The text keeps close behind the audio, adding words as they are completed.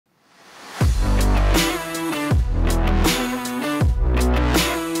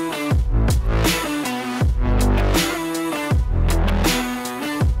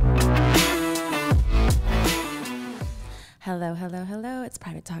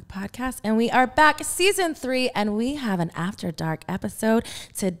Private Talk podcast, and we are back season 3, and we have an after dark episode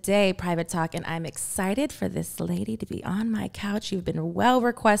today, Private Talk, and I'm excited for this lady to be on my couch. You've been well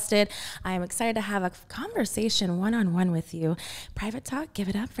requested. I am excited to have a conversation one-on-one with you. Private Talk, give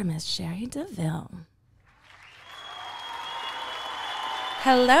it up for Miss Cherie Deville.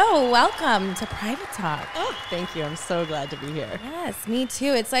 Hello, welcome to Private Talk. Oh, thank you. I'm so glad to be here. Yes, me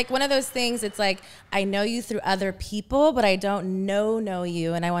too. It's like one of those things, it's like I know you through other people, but I don't know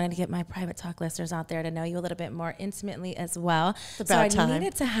you. And I wanted to get my Private Talk listeners out there to know you a little bit more intimately as well. It's about time. I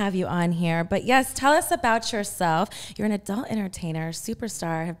needed to have you on here. But yes, tell us about yourself. You're an adult entertainer,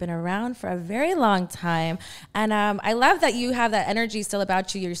 superstar, have been around for a very long time. And I love that you have that energy still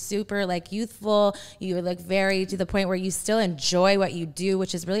about you. You're super like youthful. You look very to the point where you still enjoy what you do,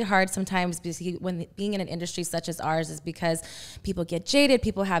 which is really hard sometimes because when being in an industry such as ours is because people get jaded,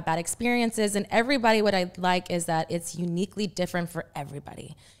 people have bad experiences, and everybody, what I like is that it's uniquely different for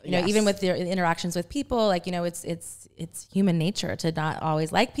everybody. You know, even with their interactions with people, like, you know, it's human nature to not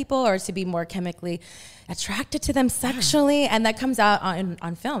always like people or to be more chemically attracted to them sexually, and that comes out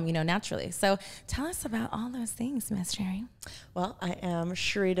on film, you know, naturally. So tell us about all those things, Miss Cherie. Well, I am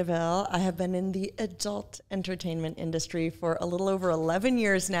Cherie Deville. I have been in the adult entertainment industry for a little over 11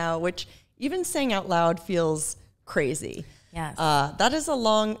 years now, which even saying out loud feels crazy. Yes. That is a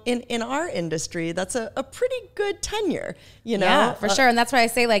long, in our industry, that's a pretty good tenure, you know? Yeah, for sure. And that's why I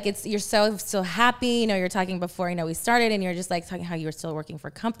say, like, you're so happy, you know, you're talking before, you know, we started, and you're just like talking how you were still working for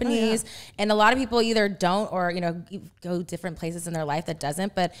companies. And a lot of people either don't or, you know, go different places in their life that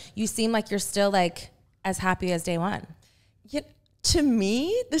doesn't, but you seem like you're still like as happy as day one. Yeah, to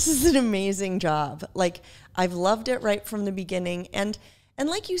me, this is an amazing job. Like, I've loved it right from the beginning. And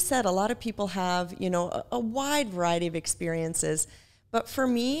like you said, a lot of people have, you know, a wide variety of experiences. But for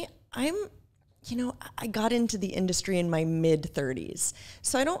me, I got into the industry in my mid-30s.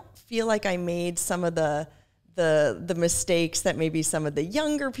 So I don't feel like I made some of the mistakes that maybe some of the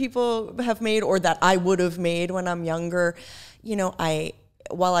younger people have made or that I would have made when I'm younger. You know,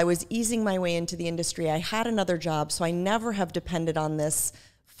 while I was easing my way into the industry, I had another job, so I never have depended on this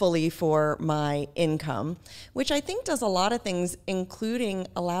fully for my income, which I think does a lot of things, including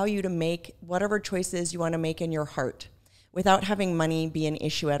allow you to make whatever choices you want to make in your heart without having money be an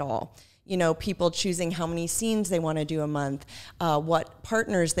issue at all. You know, people choosing how many scenes they want to do a month, what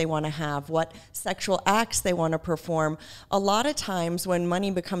partners they want to have, what sexual acts they want to perform. A lot of times when money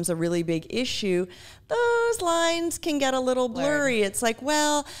becomes a really big issue, those lines can get a little blurry. It's like,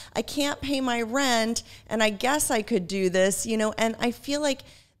 well, I can't pay my rent, and I guess I could do this, you know, and I feel like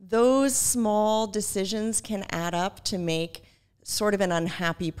those small decisions can add up to make sort of an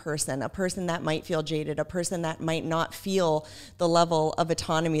unhappy person, a person that might feel jaded, a person that might not feel the level of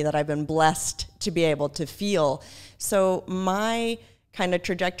autonomy that I've been blessed to be able to feel. So my kind of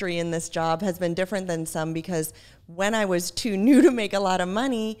trajectory in this job has been different than some because when I was too new to make a lot of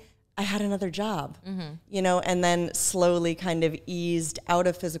money, I had another job, you know, and then slowly kind of eased out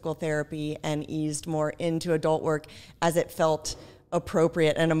of physical therapy and eased more into adult work as it felt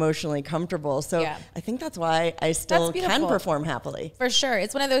appropriate and emotionally comfortable. So I think that's why I still can perform happily. For sure.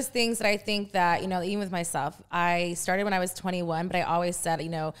 It's one of those things that I think that, you know, even with myself, I started when I was 21, but I always said, you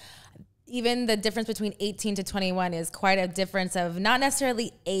know, even the difference between 18 to 21 is quite a difference of not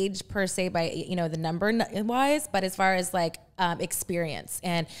necessarily age per se by, you know, the number wise, but as far as like experience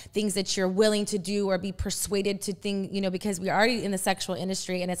and things that you're willing to do or be persuaded to think, you know, because we're already in the sexual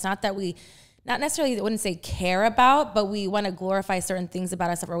industry, and it's not that we not necessarily, I wouldn't say care about, but we want to glorify certain things about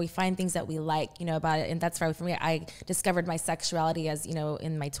ourselves, or we find things that we like, you know, about it. And that's why for me, I discovered my sexuality as, you know,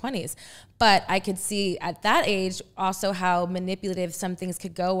 in my 20s. But I could see at that age also how manipulative some things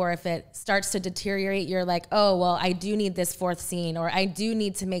could go, or if it starts to deteriorate, you're like, oh, well, I do need this fourth scene, or I do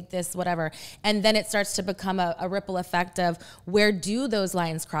need to make this whatever. And then it starts to become a ripple effect of where do those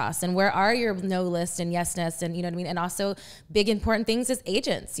lines cross, and where are your no list and yes-ness, and you know what I mean? And also big important things is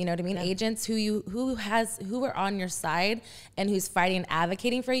agents, you know what I mean? Yeah. Agents who are on your side and who's fighting and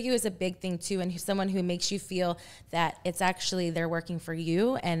advocating for you is a big thing too, and someone who makes you feel that it's actually they're working for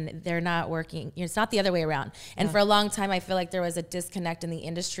you and they're not working. It's not the other way around. And for a long time, I feel like there was a disconnect in the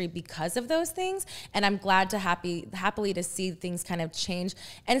industry because of those things. And I'm glad to happily to see things kind of change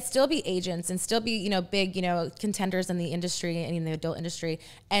and still be agents and still be, you know, big, you know, contenders in the industry and in the adult industry,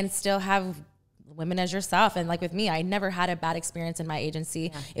 and still have women as yourself. And like with me, I never had a bad experience in my agency.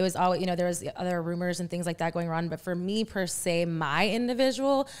 Yeah. It was always, you know, there was other rumors and things like that going on. But for me per se, my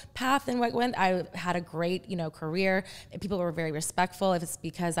individual path and what went, I had a great, you know, career. People were very respectful. If it's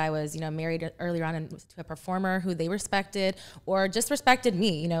because I was, you know, married earlier on to a performer who they respected or just respected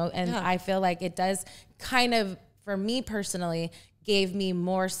me, you know, and I feel like it does kind of, for me personally, gave me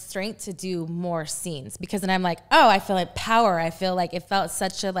more strength to do more scenes, because then I'm like, oh, I feel like power. I feel like it felt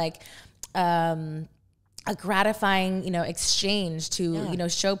such a like, a gratifying, you know, exchange to, you know,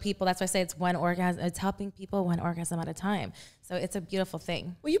 show people. That's why I say it's one orgasm. It's helping people one orgasm at a time. So it's a beautiful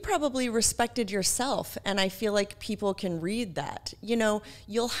thing. Well, you probably respected yourself. And I feel like people can read that. You know,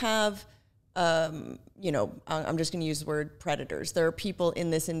 you'll have, you know, I'm just going to use the word predators. There are people in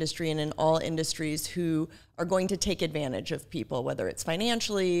this industry and in all industries who are going to take advantage of people, whether it's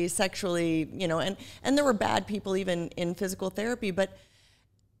financially, sexually, you know, and there were bad people even in physical therapy, but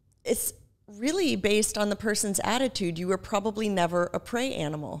it's really based on the person's attitude. You were probably never a prey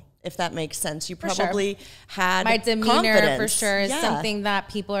animal, if that makes sense. You probably had my demeanor confidence. For sure is something that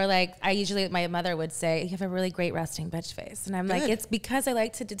people are like, my mother would say, you have a really great resting bitch face. And I'm like, it's because I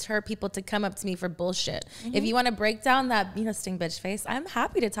like to deter people to come up to me for bullshit. If you want to break down that, you know, resting bitch face, I'm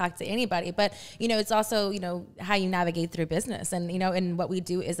happy to talk to anybody. But, you know, it's also, you know, how you navigate through business, and, you know, and what we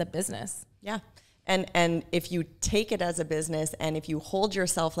do is a business. Yeah. And if you take it as a business, and if you hold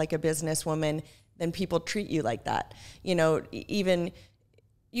yourself like a businesswoman, then people treat you like that. You know, even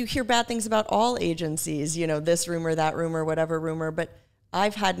you hear bad things about all agencies, you know, this rumor, that rumor, whatever rumor, but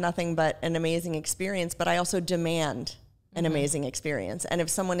I've had nothing but an amazing experience, but I also demand an amazing experience. And if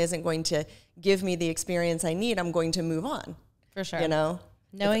someone isn't going to give me the experience I need, I'm going to move on. For sure. You know?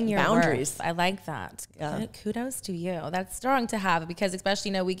 Knowing your boundaries. worth. I like that. Yeah. Kudos to you. That's strong to have, because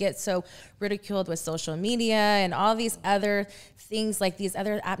especially, you know, we get so ridiculed with social media and all these other things, like these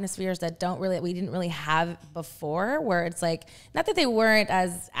other atmospheres that we didn't really have before, where it's like, not that they weren't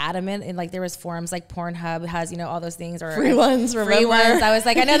as adamant, and like there was forums like Pornhub has, you know, all those things, or free ones, remember? Free ones. I was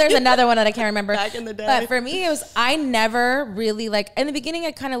like, I know there's another one that I can't remember. Back in the day. But for me, I never really, like, in the beginning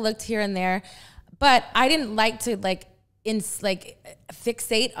I kind of looked here and there, but I didn't like to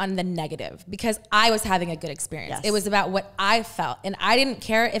fixate on the negative, because I was having a good experience. It was about what I felt, and I didn't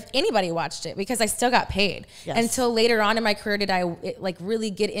care if anybody watched it, because I still got paid. Until later on in my career did I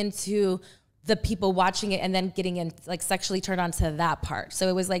really get into the people watching it, and then getting in, like, sexually turned on to that part. So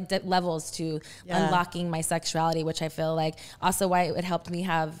it was like levels to unlocking my sexuality, which I feel like also why it helped me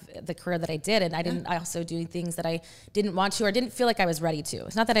have the career that I did. And I also do things that I didn't want to, or didn't feel like I was ready to.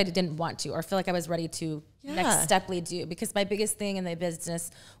 It's not that I didn't want to, or feel like I was ready to next steply do, because my biggest thing in the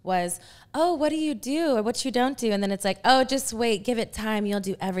business was, oh, what do you do or what you don't do? And then it's like, oh, just wait, give it time, you'll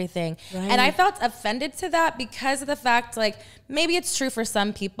do everything. And I felt offended to that, because of the fact, like, maybe it's true for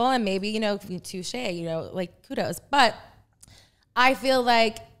some people, and maybe, you know, touche, you know, like, kudos. But I feel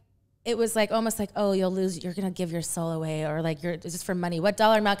like it was like almost like, oh, you're going to give your soul away, or like, it's just for money. What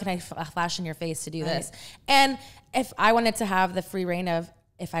dollar amount can I flash in your face to do this? And if I wanted to have the free reign of,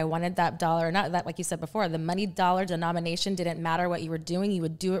 if I wanted that dollar or not, that, like you said before, the money dollar denomination didn't matter what you were doing. You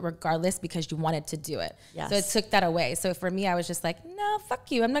would do it regardless, because you wanted to do it. So it took that away. So for me, I was just like, no,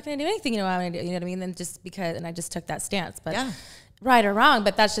 fuck you. I'm not going to do anything. You know what I want to do? You know what I mean? And just because, and I just took that stance. But right or wrong,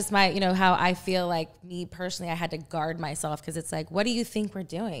 but that's just my, you know, how I feel like, me personally, I had to guard myself, because it's like, what do you think we're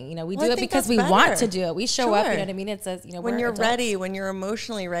doing? You know, we do it because we want to do it. We show up, you know what I mean? It says, you know, when you're ready, when you're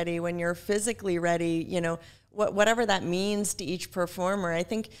emotionally ready, when you're physically ready, you know, whatever that means to each performer. I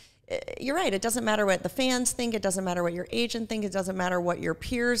think you're right. It doesn't matter what the fans think. It doesn't matter what your agent thinks. It doesn't matter what your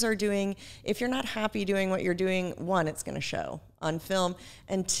peers are doing. If you're not happy doing what you're doing, one, it's going to show on film.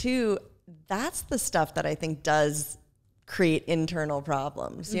 And two, that's the stuff that I think does create internal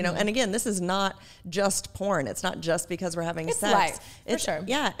problems, you know? And again, this is not just porn. It's not just because we're having sex. Life, for sure.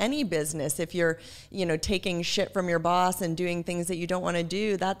 Yeah, any business. If you're, you know, taking shit from your boss and doing things that you don't want to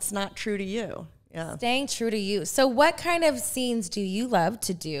do, that's not true to you. Yeah. Staying true to you. So what kind of scenes do you love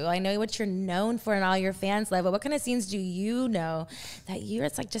to do? I know what you're known for and all your fans love, but what kind of scenes do you know that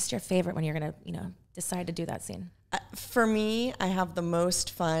it's like just your favorite when you're going to, you know, decide to do that scene? For me, I have the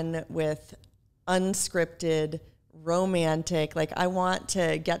most fun with unscripted, romantic, like, I want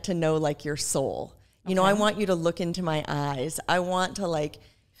to get to know, like, your soul. You know, I want you to look into my eyes. I want to, like,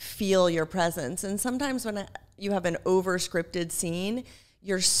 feel your presence. And sometimes when you have an over-scripted scene,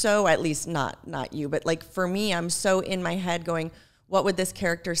 you're so, at least not you, but like for me, I'm so in my head going, what would this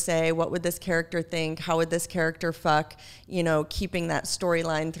character say? What would this character think? How would this character fuck? You know, keeping that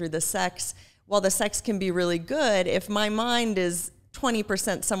storyline through the sex. While the sex can be really good, if my mind is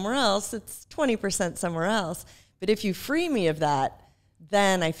 20% somewhere else, it's 20% somewhere else. But if you free me of that,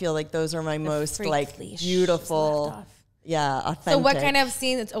 then I feel like those are my most, like, beautiful, authentic. So what kind of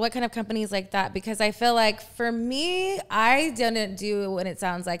scenes, what kind of companies like that? Because I feel like for me, I didn't do what it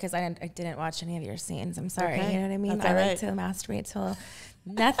sounds like, because I didn't watch any of your scenes. I'm sorry. You know what I mean? I like to masturbate till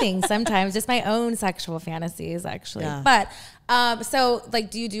Nothing. Sometimes just my own sexual fantasies, actually. Yeah. But so,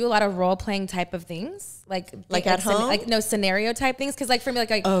 like, do you do a lot of role playing type of things, like at home, like no scenario type things? Because like for me,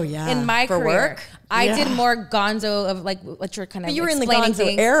 like oh yeah, in my for career, work? I Yeah. did more gonzo of like what you're kind of. But you were in the explaining gonzo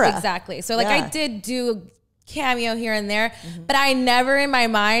things. era, exactly. So like Yeah. I did do cameo here and there, but I never in my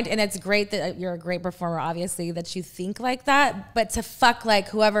mind, and it's great that you're a great performer, obviously, that you think like that, but to fuck like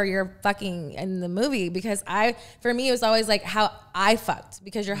whoever you're fucking in the movie, because for me, it was always like how I fucked,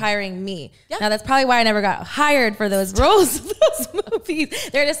 because you're hiring me. Yeah. Now that's probably why I never got hired for those roles of those movies.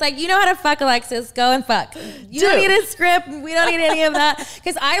 They're just like, you know how to fuck, Alexis, go and fuck. You don't need a script. We don't need any of that.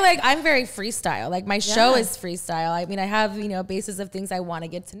 Because I'm very freestyle. Like my show is freestyle. I mean, I have, bases of things I want to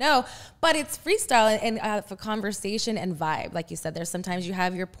get to know, but it's freestyle and for conversation and vibe. Like you said, there's sometimes you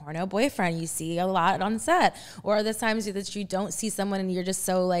have your porno boyfriend you see a lot on set, or there's times that you don't see someone and you're just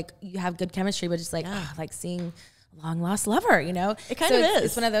so like, you have good chemistry, but just like, like seeing long lost lover, It kind of is.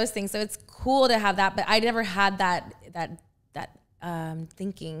 It's one of those things. So it's cool to have that, but I never had that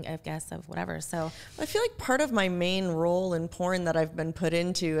thinking, I guess, of whatever. So I feel like part of my main role in porn that I've been put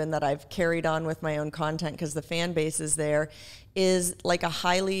into and that I've carried on with my own content, because the fan base is there, is like a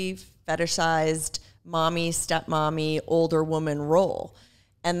highly fetishized mommy, stepmommy, older woman role.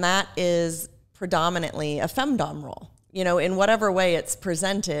 And that is predominantly a femdom role. In whatever way it's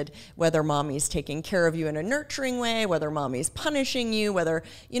presented, whether mommy's taking care of you in a nurturing way, whether mommy's punishing you, whether,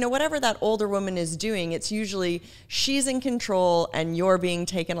 whatever that older woman is doing, it's usually she's in control and you're being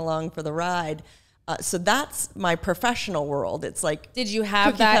taken along for the ride. So that's my professional world. It's like, did you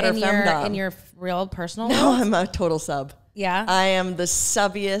have that in your real personal world? No, I'm a total sub. Yeah. I am the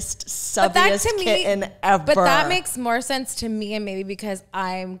subbiest kitten ever. But that makes more sense to me, and maybe because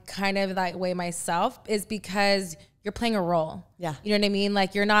I'm kind of that way myself, is because you're playing a role. Yeah. You know what I mean?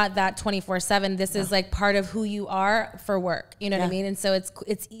 Like you're not that 24/7. This is like part of who you are for work. You know what I mean? And so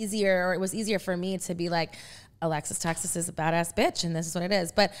it's easier, or it was easier for me to be like, Alexis Texas is a badass bitch and this is what it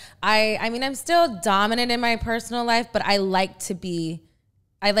is. But I mean, I'm still dominant in my personal life, but I like to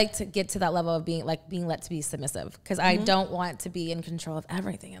get to that level of being let to be submissive, because I don't want to be in control of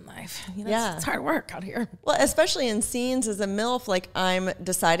everything in life. It's hard work out here. Well, especially in scenes as a MILF, like I'm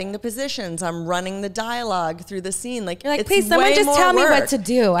deciding the positions, I'm running the dialogue through the scene. Like, you're like, please, someone just tell me what to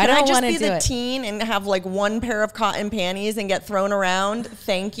do. I don't want to do it. Can I just be the teen and have like one pair of cotton panties and get thrown around?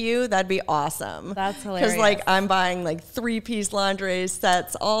 Thank you. That'd be awesome. That's hilarious. Because like I'm buying like 3-piece lingerie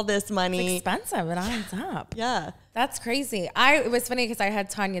sets, all this money. It's expensive. It adds up. Yeah. That's crazy. It was funny because I had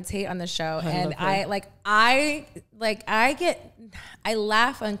Tanya Tate on the show, and I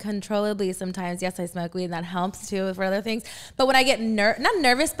laugh uncontrollably sometimes. Yes, I smoke weed, and that helps too for other things. But when I get not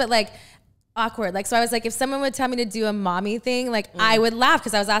nervous, but like awkward. Like, so I was like, if someone would tell me to do a mommy thing, like I would laugh,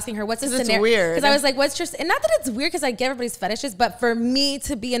 because I was asking her, what's the scenario? It's weird. Because I was like, what's your, and not that it's weird because I get everybody's fetishes, but for me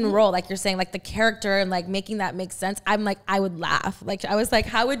to be in role, like you're saying, like the character and like making that make sense, I'm like, I would laugh. Like, I was like,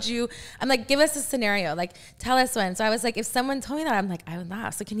 how would you, I'm like, give us a scenario, like tell us one. So I was like, if someone told me that, I'm like, I would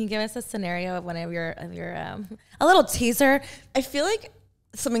laugh. So can you give us a scenario of one of your a little teaser? I feel like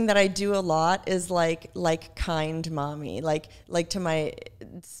something that I do a lot is like kind mommy, like to my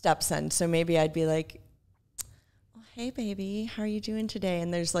stepson. So maybe I'd be like, oh, hey baby, how are you doing today?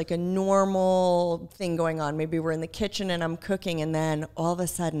 And there's like a normal thing going on. Maybe we're in the kitchen and I'm cooking, and then all of a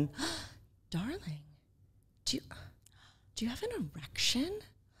sudden, darling, do you have an erection?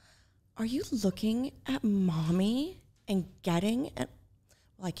 Are you looking at mommy and getting it?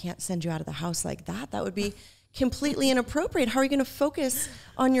 Well, I can't send you out of the house like that. That would be completely inappropriate. How are you going to focus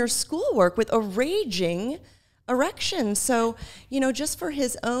on your schoolwork with a raging erection? So, just for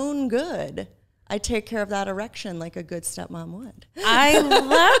his own good, I take care of that erection like a good stepmom would. I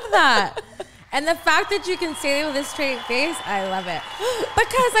love that. And the fact that you can say it with a straight face, I love it.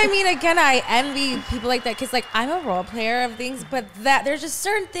 Because, I mean, again, I envy people like that, because, like, I'm a role player of things, but there's just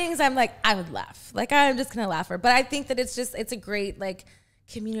certain things I'm like, I would laugh. Like, I'm just going to laugh for. But I think that it's a great, like,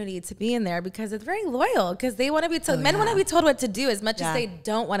 community to be in there, because it's very loyal, because they want to be told, men want to be told what to do as much as they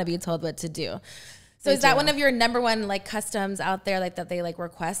don't want to be told what to do. So is that one of your number one like customs out there, like that they like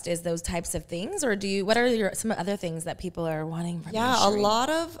request, is those types of things? Or what are some other things that people are wanting from you? Yeah, a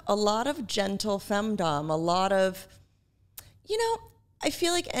lot of gentle femdom, a lot of, I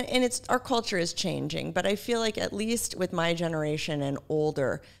feel like, and it's, our culture is changing, but I feel like at least with my generation and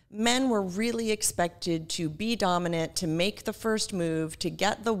older, men were really expected to be dominant, to make the first move, to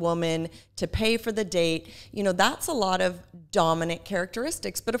get the woman, to pay for the date. That's a lot of dominant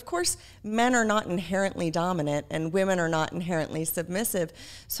characteristics. But of course, men are not inherently dominant and women are not inherently submissive.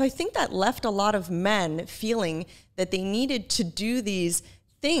 So I think that left a lot of men feeling that they needed to do these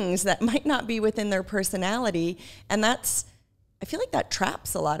things that might not be within their personality. And that's I feel like that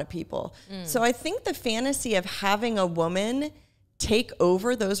traps a lot of people. So I think the fantasy of having a woman take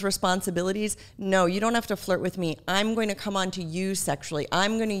over those responsibilities. No, you don't have to flirt with me. I'm going to come on to you sexually.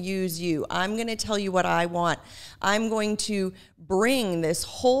 I'm going to use you. I'm going to tell you what I want. I'm going to bring this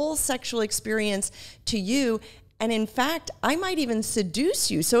whole sexual experience to you. And in fact, I might even seduce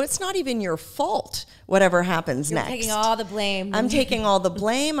you. So it's not even your fault, whatever happens next. You're taking all the blame. I'm taking all the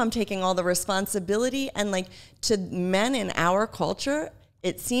blame. I'm taking all the responsibility. And like, to men in our culture,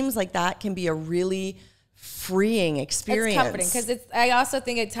 it seems like that can be a really freeing experience. It's comforting because I also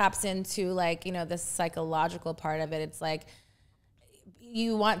think it taps into like, you know, the psychological part of it. It's like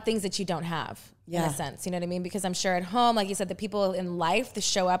you want things that you don't have. In a sense, you know what I mean? Because I'm sure at home, like you said, the people in life that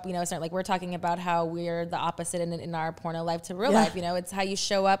show up, you know, it's not like we're talking about how we're the opposite in our porno life to real life, you know, it's how you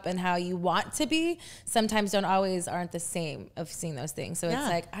show up and how you want to be. Sometimes aren't the same of seeing those things. So it's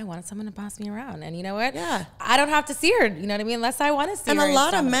like, I wanted someone to boss me around, and you know what? I don't have to see her, you know what I mean? Unless I want to see her. And a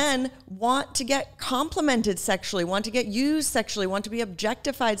lot of men want to get complimented sexually, want to get used sexually, want to be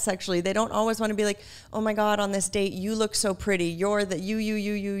objectified sexually. They don't always want to be like, oh my God, on this date, you look so pretty. You're the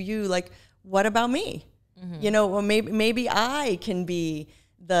you. Like, what about me? You know, well, maybe I can be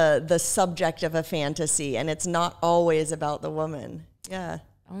the subject of a fantasy, and it's not always about the woman. Yeah.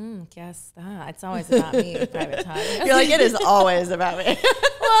 Guess that. It's always about me in private time. You're like, it is always about me.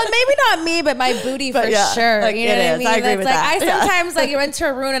 Well, maybe not me, but my booty for sure. Like, you know what I mean? I agree with like, that. I sometimes like went to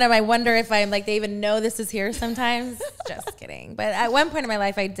a room and I wonder if I'm like, they even know this is here sometimes. Just kidding. But at one point in my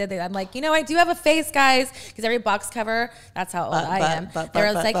life, I did that. I'm like, you know, I do have a face, guys, because every box cover, that's how old I am. They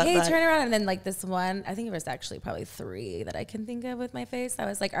were like, hey, turn around. And then like this one, I think it was actually probably 3 that I can think of with my face. I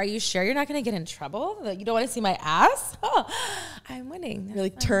was like, are you sure you're not going to get in trouble? Like, you don't want to see my ass? Oh, I'm winning. That's really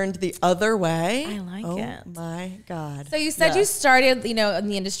turned the other way. I like it. Oh my God. So you said you started, you know, in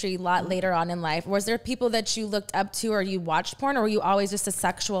the industry a lot later on in life. Was there people that you looked up to or you watched porn, or were you always just a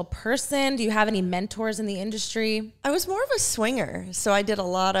sexual person? Do you have any mentors in the industry? I was more of a swinger. So I did a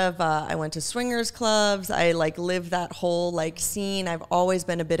lot of, I went to swingers clubs. I like lived that whole like scene. I've always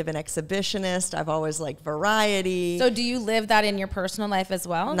been a bit of an exhibitionist. I've always liked variety. So do you live that in your personal life as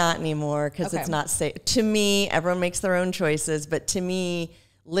well? Not anymore, because it's not safe. To me, everyone makes their own choices, but to me,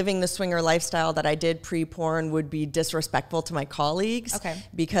 living the swinger lifestyle that I did pre-porn would be disrespectful to my colleagues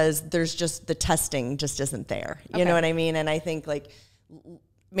because there's just, the testing just isn't there. You know what I mean? And I think like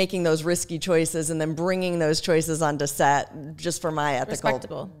making those risky choices and then bringing those choices onto set just for my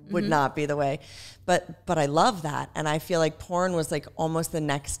ethical would not be the way. But I love that. And I feel like porn was like almost the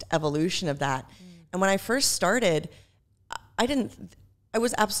next evolution of that. And when I first started, I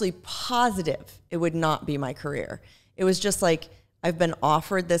was absolutely positive it would not be my career. It was just like, I've been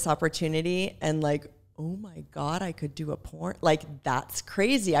offered this opportunity and like, oh my God, I could do a porn. Like, that's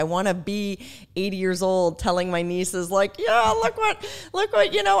crazy. I want to be 80 years old telling my nieces like, yeah, look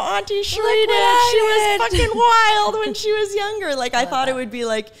what, you know, Auntie Cherie did. She was fucking wild when she was younger. Like, I thought it would be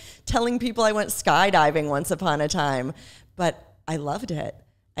like telling people I went skydiving once upon a time, but I loved it.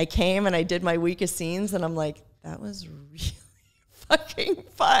 I came and I did my weakest scenes and I'm like, that was really fucking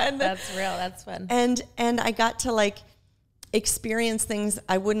fun. That's real. That's fun. And I got to like experience things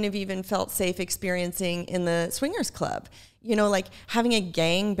I wouldn't have even felt safe experiencing in the swingers club. You know, like having a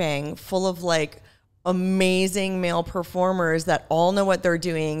gangbang full of like amazing male performers that all know what they're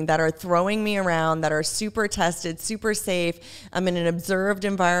doing, that are throwing me around, that are super tested, super safe. I'm in an observed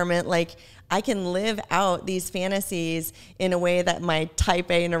environment. Like, I can live out these fantasies in a way that my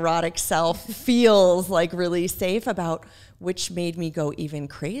type A neurotic self feels like really safe about, which made me go even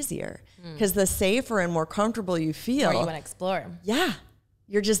crazier. Because the safer and more comfortable you feel, or you want to explore. Yeah,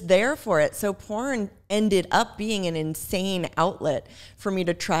 you're just there for it. So porn ended up being an insane outlet for me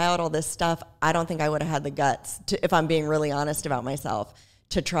to try out all this stuff. I don't think I would have had the guts to, if I'm being really honest about myself,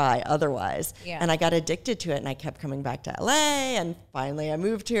 to try otherwise. Yeah. And I got addicted to it, and I kept coming back to LA, and finally I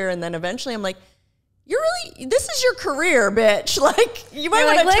moved here, and then eventually I'm like, this is your career, bitch. Like, you might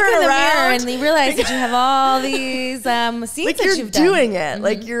want to turn around. And you realize that you have all these scenes like that you've done. You're doing it.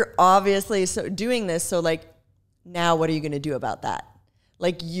 Like, you're obviously doing this. So like, now what are you going to do about that?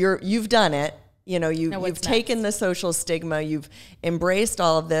 Like, you've done it. You know, you've taken the social stigma. You've embraced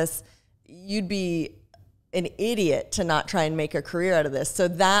all of this. You'd be an idiot to not try and make a career out of this. So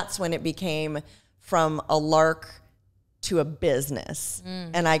that's when it became from a lark to a business.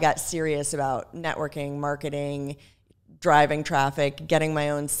 And I got serious about networking, marketing, driving traffic, getting my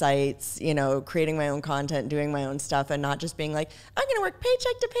own sites, you know, creating my own content, doing my own stuff, and not just being like, I'm going to work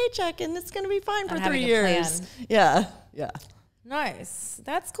paycheck to paycheck and it's going to be fine for 3 years. Yeah. Yeah. Nice.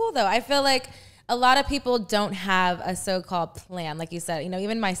 That's cool though. I feel like a lot of people don't have a so-called plan. Like you said, you know,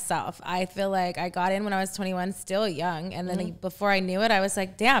 even myself, I feel like I got in when I was 21, still young. And then before I knew it, I was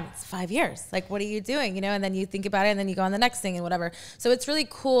like, damn, it's 5 years. Like, what are you doing? You know, and then you think about it and then you go on the next thing and whatever. So it's really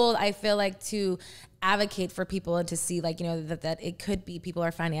cool, I feel like, to advocate for people and to see, like, you know, that it could be people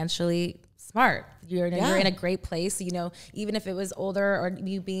are financially smart. You're in a great place, you know, even if it was older or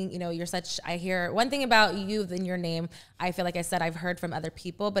you being, you know, you're such, I hear one thing about you in your name, I feel like I said, I've heard from other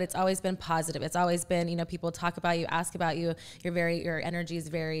people, but it's always been positive. It's always been, you know, people talk about you, ask about you. Your energy is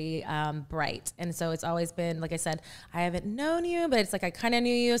very bright. And so it's always been, like I said, I haven't known you, but it's like, I kind of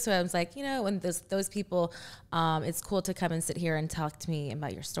knew you. So I was like, you know, when those people, it's cool to come and sit here and talk to me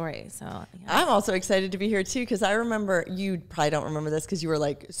about your story. So yeah. I'm also excited to be here too, because I remember, you probably don't remember this because you were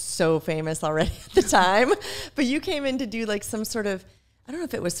like so famous already at the time, but you came in to do like some sort of, I don't know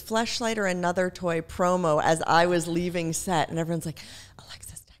if it was Fleshlight or another toy promo as I was leaving set, and everyone's like,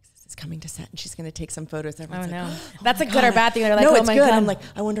 Alexis is coming to set and she's going to take some photos. Everyone's like, oh, that's a good or bad thing. They're like, no, oh it's my good. God. I'm like,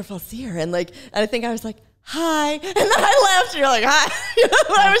 I wonder if I'll see her. And like, I think I was like, hi. And then I left. You're like, hi. You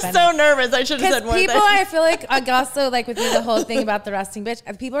know, I was funny. so nervous. I should have said more people, things. I feel like, also like with me, the whole thing about the resting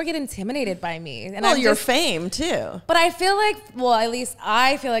bitch, people get intimidated by me. And well, your fame too. But I feel like, well, at least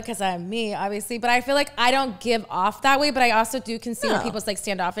I feel like, because I'm me, obviously, but I feel like I don't give off that way. But I also do concede when people's like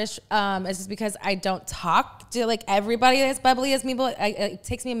standoffish. It's just because I don't talk to like everybody as bubbly as me. But it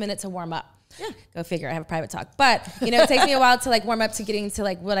takes me a minute to warm up. Yeah. Go figure. I have a private talk. But, you know, it takes me a while to like warm up to getting to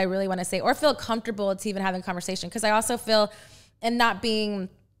like what I really want to say or feel comfortable to even having a conversation. Because I also feel, and not being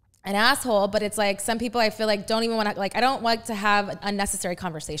an asshole, but it's like some people I feel like don't even want to, like, I don't like to have unnecessary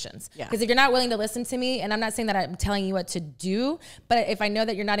conversations. Because if you're not willing to listen to me, and I'm not saying that I'm telling you what to do, but if I know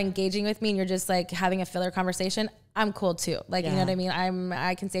that you're not engaging with me and you're just like having a filler conversation, I'm cool too. Like, you know what I mean?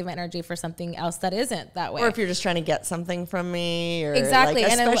 I can save my energy for something else that isn't that way. Or if you're just trying to get something from me, or exactly.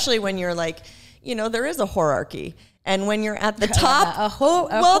 Like, especially when you're like, you know, there is a hierarchy. And when you're at the top,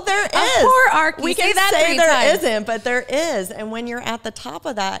 there is. Hierarchy. We can say there isn't, but there is. And when you're at the top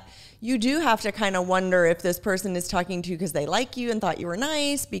of that, you do have to kind of wonder if this person is talking to you because they like you and thought you were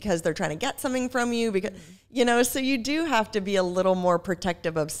nice, because they're trying to get something from you, because, you know, so you do have to be a little more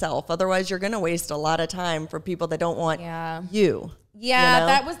protective of self. Otherwise, you're going to waste a lot of time for people that don't want you. Yeah, you know?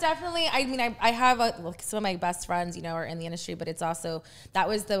 that was definitely, I mean, I have some of my best friends, you know, are in the industry, but it's also, that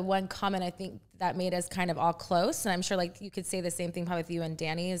was the one comment I think that made us kind of all close. And I'm sure like you could say the same thing probably with you and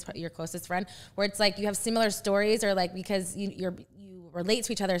Danny is your closest friend, where it's like you have similar stories, or like because you relate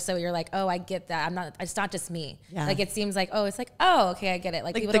to each other, so you're like, oh, I get that. It's not just me. Yeah. Like it seems like, oh, it's like, oh, okay, I get it.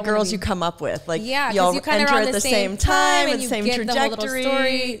 Like the girls you come up with, like y'all you kind of enter at the same time and you same get trajectory. The whole little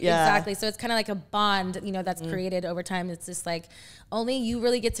story. Yeah. Exactly. So it's kind of like a bond, you know, that's created over time. It's just like only you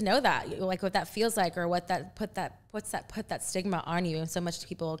really get to know that, like what that feels like, or what that put that stigma on you. And so much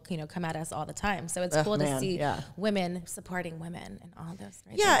people, you know, come at us all the time. So it's cool to see women supporting women and all those.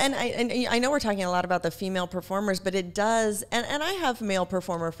 Right and I know we're talking a lot about the female performers, but it does, and I have male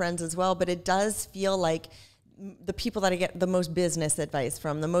performer friends as well, but it does feel like the people that I get the most business advice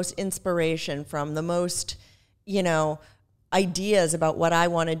from, the most inspiration from, the most, you know, ideas about what I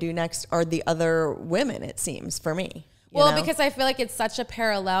want to do next are the other women, it seems, for me. Well, because I feel like it's such a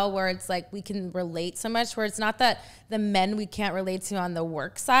parallel where it's like we can relate so much, where it's not that the men we can't relate to on the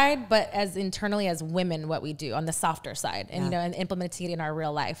work side, but as internally as women, what we do on the softer side, and, you know, and implementing it in our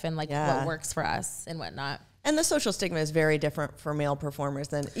real life and like what works for us and whatnot. And the social stigma is very different for male performers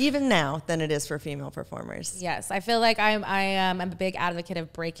than it is for female performers. Yes, I feel like I'm a big advocate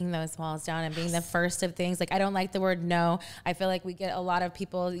of breaking those walls down and being the first of things. Like I don't like the word no. I feel like we get a lot of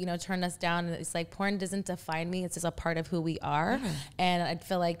people, you know, turn us down. And it's like porn doesn't define me. It's just a part of who we are. Yeah. And I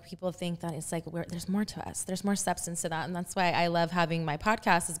feel like people think that it's like there's more to us. There's more substance to that. And that's why I love having my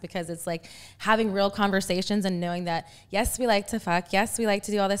podcast, is because it's like having real conversations and knowing that yes, we like to fuck. Yes, we like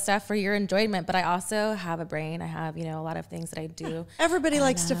to do all this stuff for your enjoyment. But I also have a brain. I have, you know, a lot of things that I do. Everybody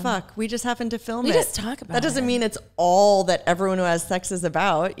likes to fuck. We just happen to film it. We just talk about it. That doesn't mean it's all that everyone who has sex is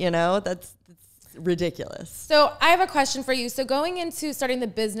about, you know? That's ridiculous. So I have a question for you. So going into starting the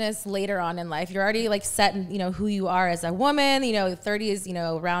business later on in life, you're already like set in, you know, who you are as a woman, you know, 30 is, you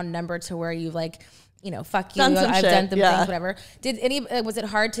know, a round number to where you like, you know, fuck you, I've done the things, whatever. Was it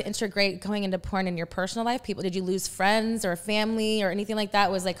hard to integrate going into porn in your personal life? Did you lose friends or family or anything like that?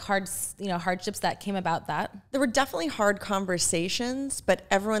 Was like hardships that came about that? There were definitely hard conversations, but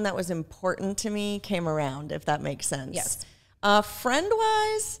everyone that was important to me came around, if that makes sense. Yes.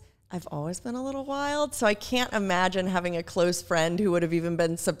 Friend-wise, I've always been a little wild, so I can't imagine having a close friend who would have even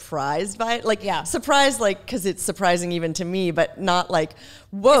been surprised by it. Like, surprised, like, because it's surprising even to me, but not like,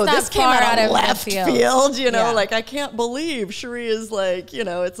 whoa, this came out of left field, you know? Like, I can't believe Cherie is like, you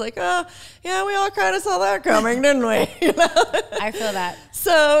know, it's like, oh, yeah, we all kind of saw that coming, didn't we? You know? I feel that.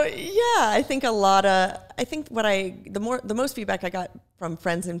 So, yeah, I think the most feedback I got from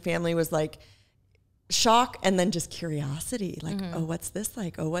friends and family was like, shock and then just curiosity, like, oh, what's this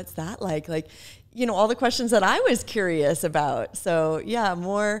like? Oh, what's that like? Like, you know, all the questions that I was curious about. So yeah,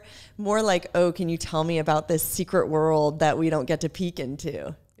 more like, oh, can you tell me about this secret world that we don't get to peek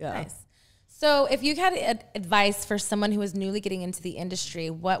into? Yeah. Nice. So if you had advice for someone who is newly getting into the industry,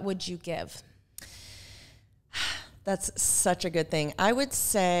 what would you give? That's such a good thing. I would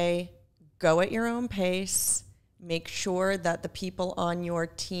say go at your own pace. Make sure that the people on your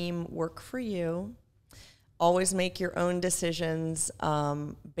team work for you. Always make your own decisions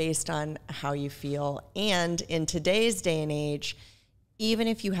based on how you feel. And in today's day and age, even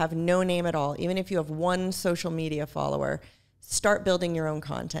if you have no name at all, even if you have one social media follower, start building your own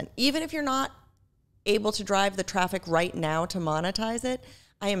content. Even if you're not able to drive the traffic right now to monetize it,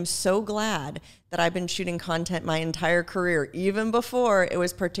 I am so glad that I've been shooting content my entire career, even before it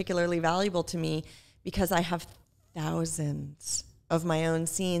was particularly valuable to me, because I have thousands of my own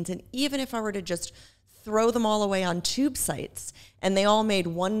scenes. And even if I were to just throw them all away on tube sites and they all made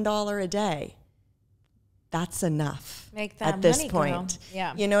 $1 a day, that's enough. Make that at this money, point. girl.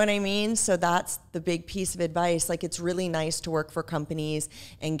 Yeah. You know what I mean? So that's the big piece of advice. Like, it's really nice to work for companies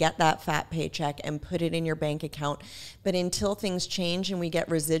and get that fat paycheck and put it in your bank account. But until things change and we get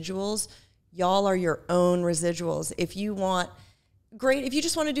residuals, y'all are your own residuals. If you want, great. If you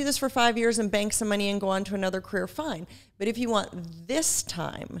just want to do this for 5 years and bank some money and go on to another career, fine. But if you want this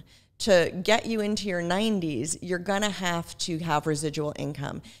time to get you into your 90s, you're going to have residual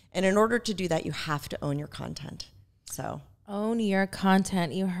income. And in order to do that, you have to own your content. So own your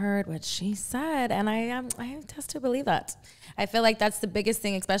content. You heard what she said, and I tend to believe that. I feel like that's the biggest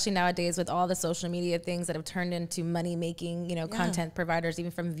thing, especially nowadays with all the social media things that have turned into money-making, you know, content providers,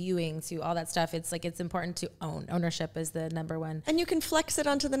 even from viewing to all that stuff. It's like, it's important to own. Ownership is the number one. And you can flex it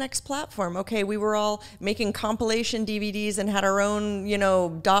onto the next platform. Okay, we were all making compilation DVDs and had our own, you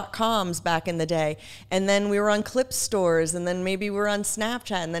know, .coms back in the day. And then we were on clip stores, and then maybe we were on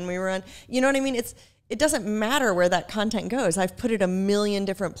Snapchat, and then we were on, you know what I mean? It doesn't matter where that content goes. I've put it a million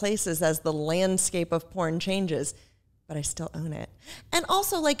different places as the landscape of porn changes, but I still own it. And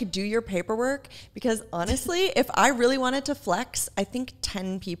also, like, do your paperwork, because honestly, if I really wanted to flex, I think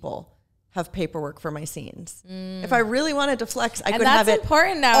 10 people have paperwork for my scenes. If I really wanted to flex, I could have it. That's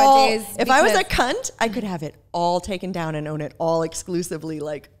important nowadays. If I was a cunt, I could have it all taken down and own it all exclusively.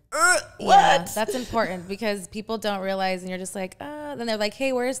 Like, what? Yeah, that's important, because people don't realize, and you're just like, then they're like,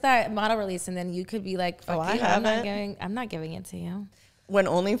 hey, where's that model release? And then you could be like, fuck you, I'm not giving it to you. When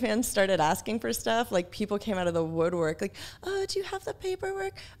OnlyFans started asking for stuff, like, people came out of the woodwork, like, oh, do you have the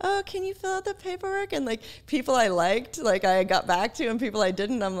paperwork? Oh, can you fill out the paperwork? And like, people I liked, like, I got back to, and people I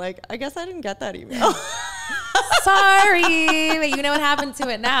didn't, I'm like, I guess I didn't get that email. Sorry, but you know what happened to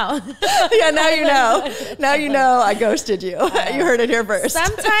it now. Yeah, now you know. Now you know I ghosted you. You heard it here first.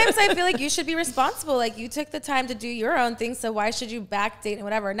 Sometimes I feel like you should be responsible. Like, you took the time to do your own thing, so why should you backdate and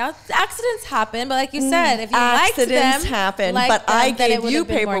whatever? Now, accidents happen, but like you said, if you liked them, accidents happen. But I gave you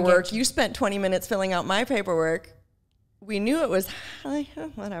paperwork. You spent 20 minutes filling out my paperwork. We knew it was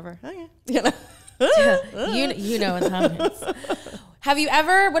whatever. Okay. You know. you know in comments. Have you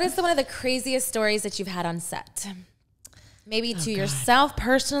ever, what is one of the craziest stories that you've had on set? Maybe to yourself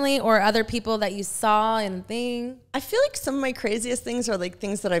personally, or other people that you saw and thing? I feel like some of my craziest things are like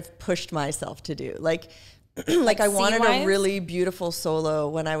things that I've pushed myself to do. Like I wanted a really beautiful solo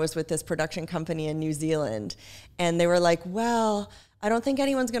when I was with this production company in New Zealand. And they were like, well, I don't think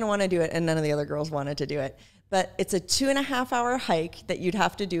anyone's going to want to do it. And none of the other girls wanted to do it. But it's a 2.5-hour hike that you'd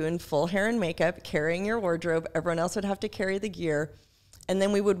have to do in full hair and makeup, carrying your wardrobe. Everyone else would have to carry the gear. And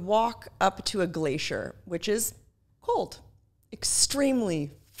then we would walk up to a glacier, which is cold,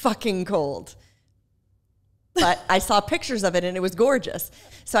 extremely fucking cold. But I saw pictures of it and it was gorgeous.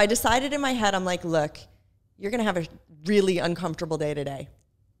 So I decided in my head, I'm like, look, you're going to have a really uncomfortable day today,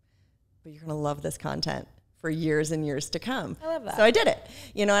 but you're going to love this content for years and years to come. I love that. So I did it,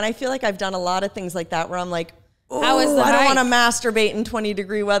 you know, and I feel like I've done a lot of things like that where I'm like, oh, how was the I don't hike? want to masturbate in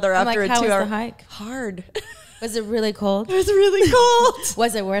 20-degree weather after a 2-hour. How was the hike? Hard. Was it really cold? It was really cold.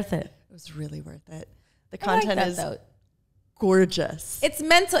 Was it worth it? It was really worth it. The content is though. Gorgeous. It's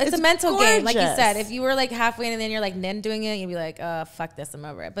mental. It's a mental game. Like you said, if you were like halfway in and then you're like then doing it, you'd be like, fuck this, I'm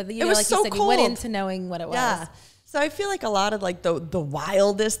over it. But you know, like you said, you went into knowing what it was. Yeah. So I feel like a lot of like the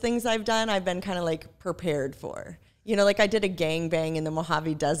wildest things I've done, I've been kind of like prepared for. You know, like I did a gangbang in the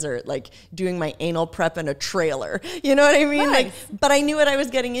Mojave Desert, like doing my anal prep in a trailer. You know what I mean? Nice. Like, but I knew what I was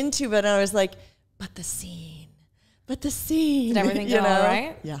getting into, but I was like, but the scene. Did everything go all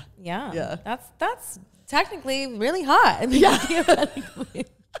right? Yeah. Yeah. That's technically really hot. Yeah.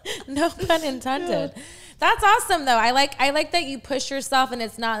 No pun intended. Yeah. That's awesome though. I like that you push yourself and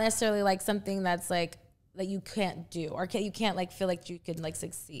it's not necessarily like something that's like that you can't do or you can't like feel like you could like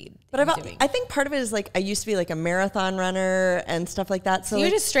succeed. But I think part of it is like I used to be like a marathon runner and stuff like that. So you're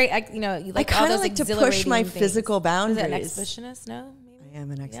like, just straight, you know, you like I all kind of those like to push my things. Physical boundaries. Is it an exhibitionist? No, maybe? I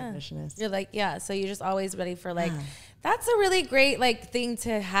am an exhibitionist. You're like, so you're just always ready for like, that's a really great like thing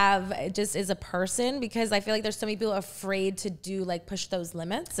to have just as a person, because I feel like there's so many people afraid to do like push those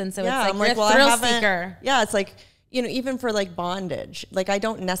limits. And so it's like, you're a thrill seeker. Yeah. It's like, you know, even for like bondage, like I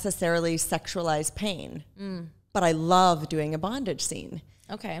don't necessarily sexualize pain, but I love doing a bondage scene.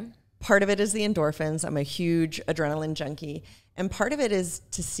 Okay. Part of it is the endorphins. I'm a huge adrenaline junkie. And part of it is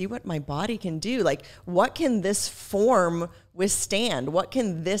to see what my body can do. Like, what can this form withstand? What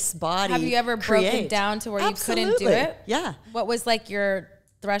can this body Have you ever create? broken down to where Absolutely. You couldn't do it? Yeah. What was like your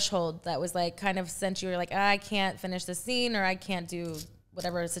threshold that was like kind of sent you were like, I can't finish the scene or I can't do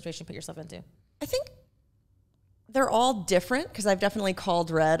whatever situation you put yourself into? I think they're all different because I've definitely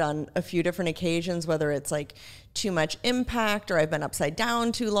called red on a few different occasions, whether it's like too much impact or I've been upside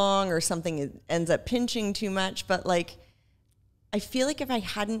down too long or something ends up pinching too much. But like, I feel like if I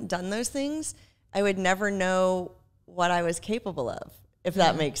hadn't done those things, I would never know what I was capable of, if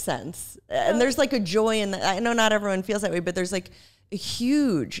that makes sense. And there's like a joy in that. I know not everyone feels that way, but there's like a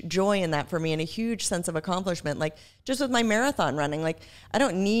huge joy in that for me and a huge sense of accomplishment. Like just with my marathon running, like I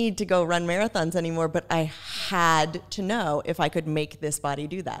don't need to go run marathons anymore, but I had to know if I could make this body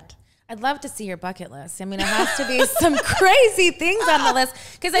do that. I'd love to see your bucket list. I mean, it has to be some crazy things on the list.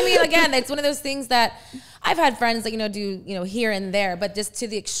 Because I mean, again, it's one of those things that I've had friends that, you know, do, you know, here and there, but just to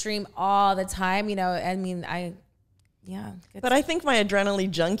the extreme all the time, you know, I mean, But I think my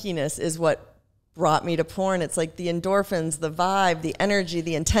adrenaline junkiness is what brought me to porn. It's like the endorphins, the vibe, the energy,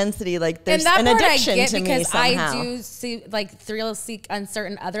 the intensity. Like there's an addiction to me somehow. I do see like thrill seek on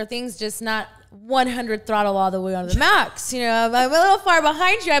certain other things, just not 100 throttle all the way on the max. You know, I'm a little far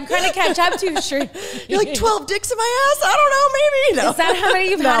behind you. I'm trying to catch up to you. Sure. You're like 12 dicks in my ass? I don't know, maybe. No. Is that how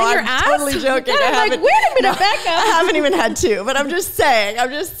many you've had in your ass? I'm totally joking. I'm like, wait a minute, back up. I haven't even had two, but I'm just saying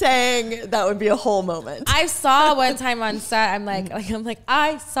that would be a whole moment. I saw one time on set, I'm like,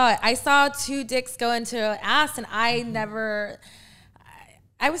 I saw it. I saw 2 dicks go into an ass and I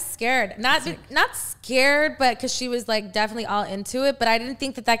was scared. Not scared, but because she was like definitely all into it, but I didn't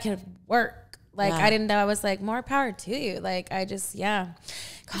think that could work. Like, I didn't know. I was like, more power to you. Like, I just,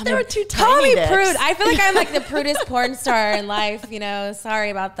 They were too tiny Call me dicks. prude. I feel like I'm like the prudest porn star in life, you know.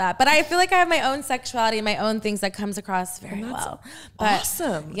 Sorry about that. But I feel like I have my own sexuality and my own things that comes across very well. But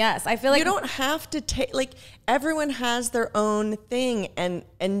awesome. Yes, I feel like you don't have to take, like, everyone has their own thing, and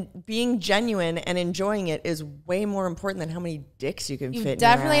being genuine and enjoying it is way more important than how many dicks you can fit in your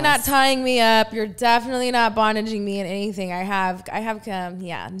definitely ass. not tying me up. You're definitely not bondaging me in anything. I have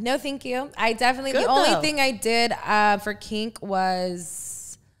no thank you. I definitely, the only thing I did for kink was,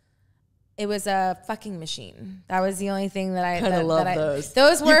 it was a fucking machine. That was the only thing that I kind of love those.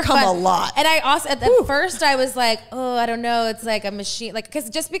 Those were you come fun. a lot. And I also at first I was like, oh, I don't know. It's like a machine, like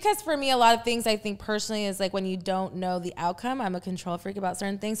because for me a lot of things I think personally is like when you don't know the outcome. I'm a control freak about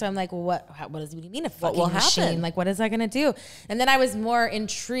certain things, so I'm like, well, what do you mean a fucking machine? Happen? Like, what is that gonna do? And then I was more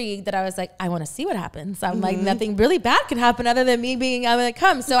intrigued that I was like, I want to see what happens. So I'm like, nothing really bad can happen other than me being I'm gonna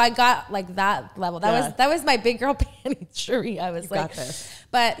come. So I got like that level. That was my big girl panty Cherie. I was like.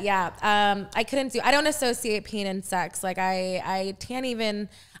 But yeah, I couldn't do, I don't associate pain and sex. Like I can't even,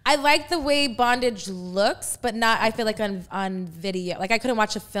 I like the way bondage looks, but not, I feel like on video, like I couldn't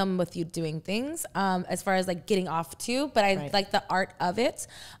watch a film with you doing things, as far as like getting off to, but I like the art of it.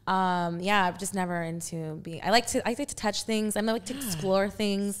 Yeah, I'm just never into being, I like to touch things. I like to explore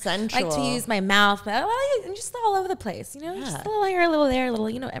things. Sensual. I like to use my mouth. I'm just all over the place, you know, just a little here, a little there, a little,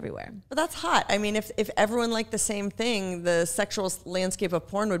 you know, everywhere. But that's hot. I mean, if everyone liked the same thing, the sexual landscape of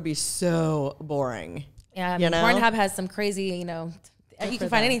porn would be so boring. Yeah, I mean, Pornhub has some crazy, you know, you can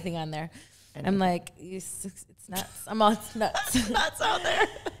find anything on there. I'm like, it's nuts. It's nuts. It's nuts out there.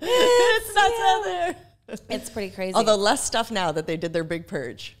 It's nuts out there. It's pretty crazy. Although less stuff now that they did their big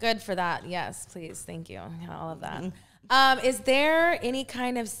purge. Good for that. Yes, please. Thank you. Yeah, all of that. Is there any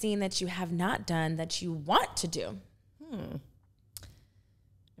kind of scene that you have not done that you want to do? I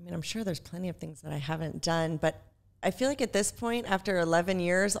mean, I'm sure there's plenty of things that I haven't done, but I feel like at this point, after 11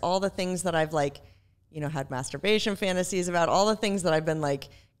 years, all the things that I've like you know, had masturbation fantasies about. All the things that I've been like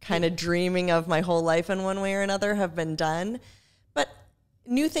kind of dreaming of my whole life in one way or another have been done. But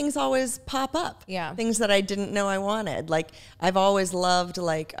new things always pop up. Yeah. Things that I didn't know I wanted. Like I've always loved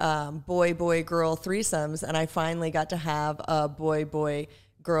like boy, girl threesomes. And I finally got to have a boy,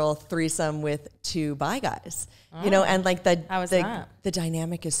 girl threesome with 2 bi guys, you know, and like the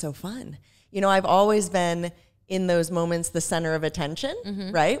dynamic is so fun. You know, I've always been in those moments the center of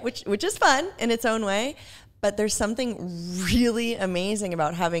attention, right? Which is fun in its own way. But there's something really amazing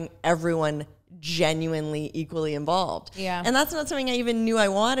about having everyone genuinely equally involved. Yeah. And that's not something I even knew I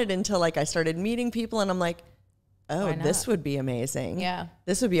wanted until like I started meeting people and I'm like, oh, this would be amazing. Yeah.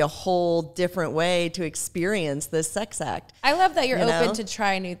 This would be a whole different way to experience this sex act. I love that you're open to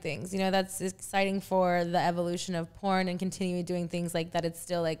try new things. You know, that's exciting for the evolution of porn and continuing doing things like that. It's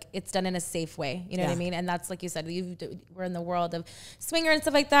still like, it's done in a safe way. You know what I mean? And that's like you said, we're in the world of swinger and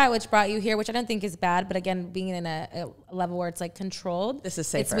stuff like that, which brought you here, which I don't think is bad. But again, being in a level where it's like controlled. This is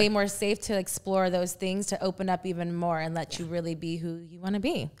safer. It's way more safe to explore those things, to open up even more and let you really be who you want to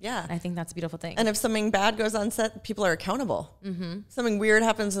be. Yeah. And I think that's a beautiful thing. And if something bad goes on set, people are accountable. Something weird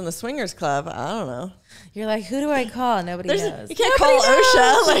happens in the swingers club. I don't know. You're like, who do I call? Nobody knows. You can't call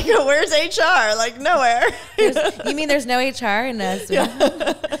OSHA. Like, where's HR? Like, nowhere. You mean there's no HR in us?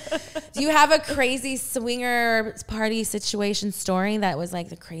 Yeah. Do you have a crazy swinger party situation story that was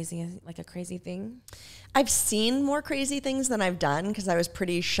like a crazy thing? I've seen more crazy things than I've done because I was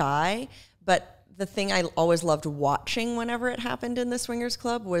pretty shy. But the thing I always loved watching whenever it happened in the swingers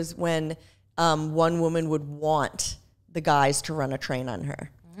club was when one woman would want the guys to run a train on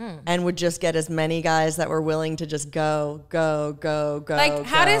her and would just get as many guys that were willing to just go. Like,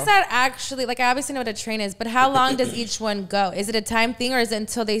 how does that actually, like, I obviously know what a train is, but how long does each one go? Is it a time thing or is it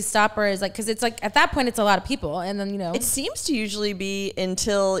until they stop, or is like, because it's like, at that point, it's a lot of people. And then, you know. It seems to usually be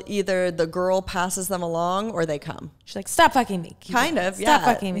until either the girl passes them along or they come. She's like, stop fucking me. Kind of, Stop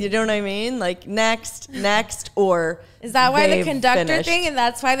fucking me. You know what I mean? Like, next, or is that why the conductor finished. Thing, and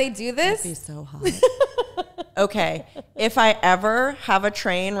that's why they do this? That'd be so hot. Okay, if I ever have a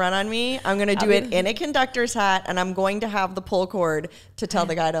train run on me, I'm going to do it in a conductor's hat, and I'm going to have the pull cord to tell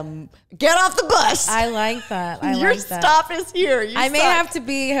the guy to get off the bus. I like that. Your stop is here. I may have to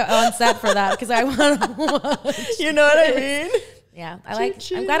be on set for that because I want to watch. You know what I mean? Yeah,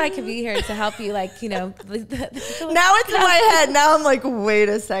 I'm glad I could be here to help you. Like, you know, now it's in my head. Now I'm like, wait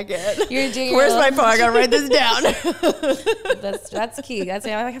a second. Where's my phone? I gotta write this down. That's key.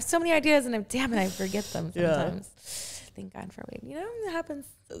 I have so many ideas, and I forget them sometimes. Thank God for waiting. You know, it happens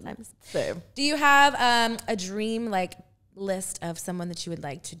sometimes. Same. Do you have a dream like list of someone that you would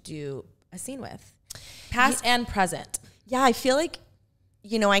like to do a scene with, past and present? Yeah, I feel like,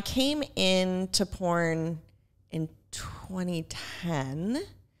 you know, I came into porn in 2010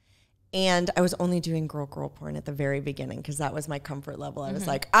 and I was only doing girl porn at the very beginning because that was my comfort level. I was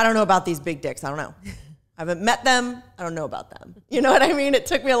like, I don't know about these big dicks. I don't know. I haven't met them. I don't know about them. You know what I mean? It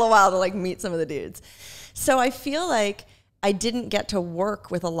took me a little while to like meet some of the dudes. So I feel like I didn't get to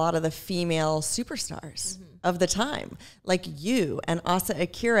work with a lot of the female superstars of the time, like you and Asa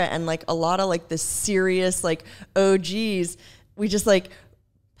Akira and like a lot of like the serious like OGs. We just like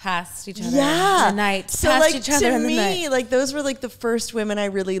passed each other in the night. So like to me, like those were like the first women I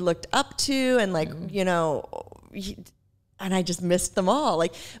really looked up to, and like you know, and I just missed them all.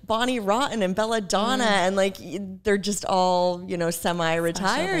 Like Bonnie Rotten and Belladonna, and like they're just all, you know,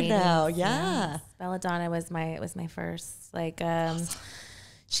 semi-retired now. Yeah. Yes. Belladonna was my first. Like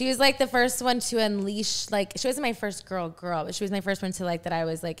she was like the first one to unleash, like she wasn't my first girl, but she was my first one to like that I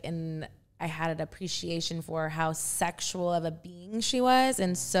was like I had an appreciation for how sexual of a being she was,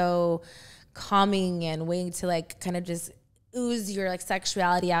 and so calming and waiting to like kind of just ooze your like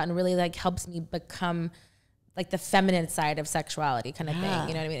sexuality out, and really like helps me become like the feminine side of sexuality kind of thing.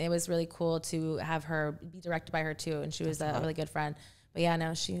 You know what I mean? It was really cool to have her be directed by her too, and she was a really good friend. But yeah,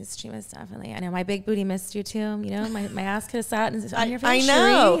 no, she was definitely. I know my big booty missed you too. You know, my ass could have sat on your face. I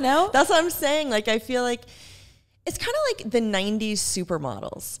know. Cherie, you know, that's what I'm saying. Like I feel like it's kind of like the 90s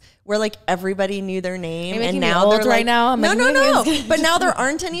supermodels where like everybody knew their name, and now they're like, right now. No. But now there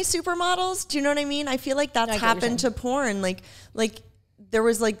aren't any supermodels. Do you know what I mean? I feel like that's happened to porn. Like there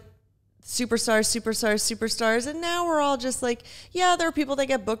was like superstars, and now we're all just like, yeah, there are people that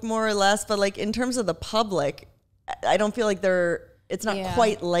get booked more or less, but like in terms of the public, I don't feel like It's not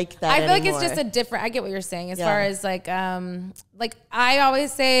quite like that I feel anymore. like it's just a different, I get what you're saying as far as like I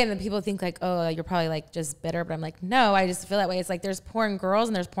always say, and then people think like, oh, you're probably like just bitter, but I'm like, no, I just feel that way. It's like there's porn girls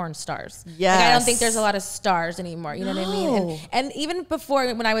and there's porn stars. Yes. Like, I don't think there's a lot of stars anymore. You know what I mean? And even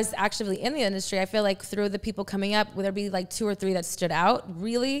before, when I was actively in the industry, I feel like through the people coming up, there'd be like 2 or 3 that stood out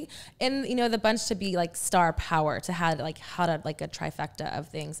really, and you know, the bunch to be like star power, to have like like a trifecta of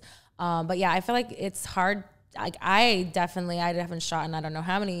things. But yeah, I feel like it's hard. Like I haven't shot in I don't know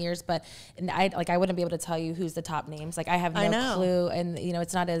how many years, but I wouldn't be able to tell you who's the top names. Like I have no clue, and you know,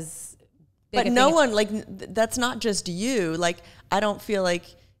 it's not as big. But no one, like, that's not just you. Like, I don't feel like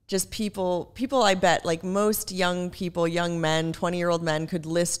just people, I bet, like most young people, young men, 20-year-old men could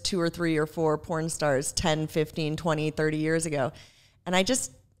list 2 or 3 or 4 porn stars 10, 15, 20, 30 years ago. And I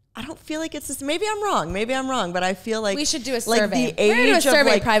don't feel like it's this. Maybe I'm wrong, but I feel like we should do a survey. Like the age of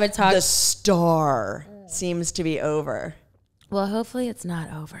like private talk. The star seems to be over. Well, hopefully it's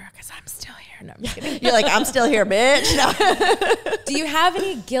not over because I'm still here. No, I'm just kidding. You're like, I'm still here, bitch. No. Do you have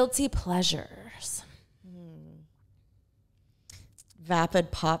any guilty pleasures?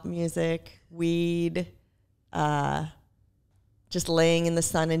 Vapid pop music, weed, just laying in the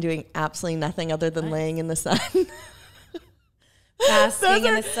sun and doing absolutely nothing other than laying in the sun. Basking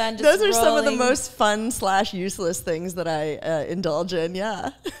in the sun, just those are some of the most fun / useless things that I indulge in.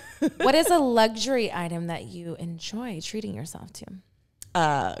 Yeah. What is a luxury item that you enjoy treating yourself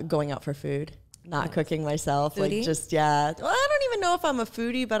to? Going out for food, not cooking myself. Foodie? Like just, yeah. Well, I don't even know if I'm a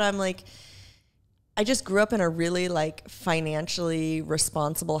foodie, but I'm like, I just grew up in a really like financially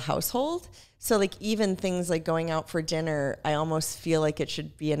responsible household. So like even things like going out for dinner, I almost feel like it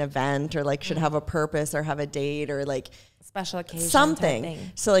should be an event or like should have a purpose or have a date or like special occasion something.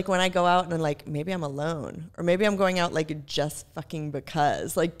 So like when I go out and I'm like, maybe I'm alone or maybe I'm going out like just fucking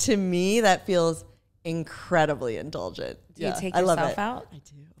because, like to me that feels incredibly indulgent. Do you take yourself out? I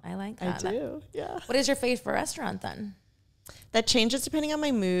do. I like that. I do. Yeah. What is your favorite restaurant then? That changes depending on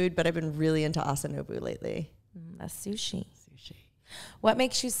my mood, but I've been really into Asanobu lately. That's sushi. What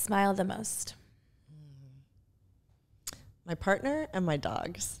makes you smile the most? My partner and my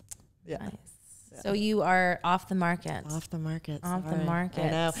dogs. Yeah. Nice. Yeah. So you are off the market. Off the market. Off the market. I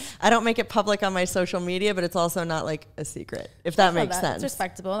know. I don't make it public on my social media, but it's also not like a secret, if that makes sense. It's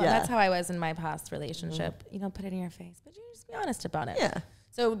respectable. Yeah. That's how I was in my past relationship. You don't put it in your face, but you just be honest about it. Yeah.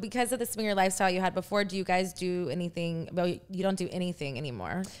 So because of the swinger lifestyle you had before, do you guys do anything? Well, you don't do anything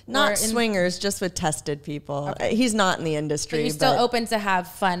anymore. Not swingers, just with tested people. Okay. He's not in the industry. But you're still open to have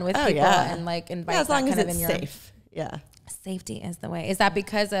fun with people and like invite as long that as kind it's of in safe. Yeah. Safety is the way. Is that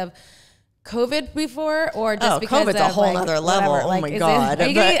because of COVID before, or just because COVID's a whole nother level? Whatever? Oh my God. Are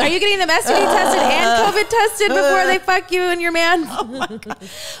you getting them STD tested and COVID tested before they fuck you and your man? Oh my God.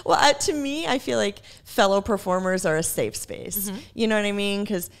 Well, to me, I feel like fellow performers are a safe space. Mm-hmm. You know what I mean?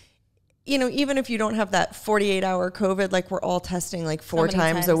 Because, you know, even if you don't have that 48-hour COVID, like we're all testing like 4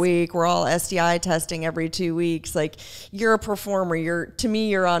 times a week. We're all STI testing every 2 weeks. Like you're a performer. To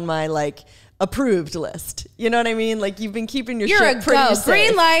me, you're on my like approved list. You know what I mean? Like you've been keeping your shit pretty safe.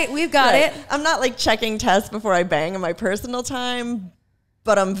 Green light, we've got it. I'm not like checking tests before I bang in my personal time,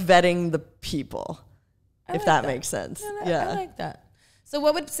 but I'm vetting the people, if that makes sense. Yeah, I like that. So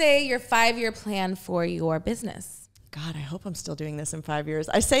what would say your 5-year plan for your business? God, I hope I'm still doing this in 5 years.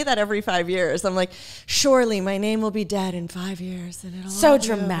 I say that every 5 years. I'm like, surely my name will be dead in 5 years. And it'll so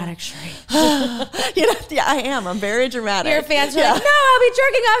dramatic, Cherie. You know, yeah, I am. I'm very dramatic. Your fans are like, no, I'll be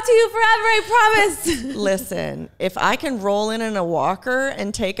jerking off to you forever, I promise. Listen, if I can roll in a walker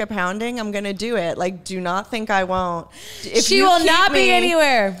and take a pounding, I'm going to do it. Like, do not think I won't. If she will not be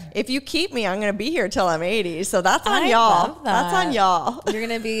anywhere. If you keep me, I'm going to be here till I'm 80. So that's on y'all. That's on y'all. You're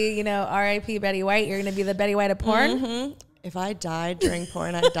going to be, you know, R.I.P. Betty White. You're going to be the Betty White of porn. Mm-hmm. If I died during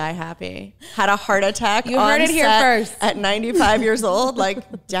porn, I'd die happy. Had a heart attack. You heard it here first. At 95 years old,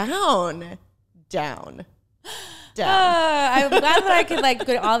 like down. I'm glad that I could like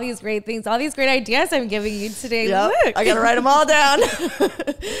get all these great things, all these great ideas I'm giving you today. Yep. Look, I gotta write them all down.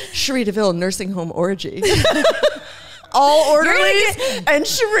 Cherie Deville nursing home orgy. All orderlies and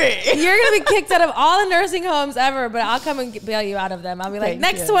Cherie. You're going to be kicked out of all the nursing homes ever, but I'll come and bail you out of them. I'll be like,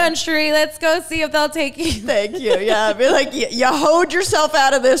 next one, Cherie, let's go see if they'll take you. Thank you. Yeah, I'll be like, you hoed yourself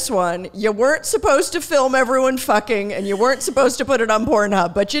out of this one. You weren't supposed to film everyone fucking, and you weren't supposed to put it on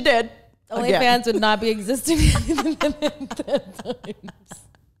Pornhub, but you did. OnlyFans would not be existing at that time.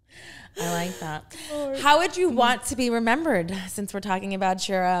 I like that. How would you want to be remembered, since we're talking about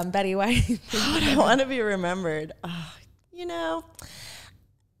your Betty White? How would I want to be remembered? You know,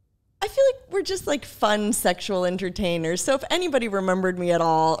 I feel like we're just like fun sexual entertainers. So if anybody remembered me at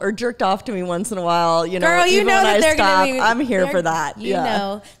all or jerked off to me once in a while, you know, girl, you even know when that I they're stop, gonna be, I'm here for that. You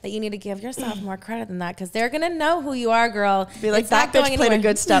know that you need to give yourself more credit than that, because they're gonna know who you are, girl. Be like, that bitch played a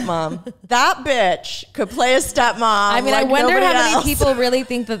good stepmom. That bitch could play a stepmom. I mean, like I wonder how many else. people really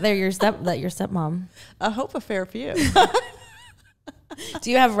think that they're your stepmom. I hope a fair few.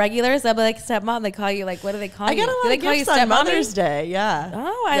 Do you have regulars that be like stepmom? They call you like, what do they call you? I get a lot do they of call you gifts on stepmommy? Mother's Day. Yeah.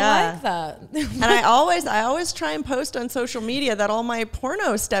 Oh, I like that. And I always try and post on social media that all my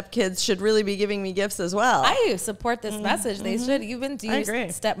porno stepkids should really be giving me gifts as well. I support this message. They should. You've been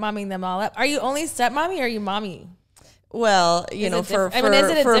stepmomming them all up. Are you only stepmommy or are you mommy? Well, you know, for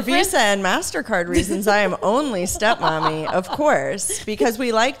Visa and MasterCard reasons, I am only stepmommy, of course, because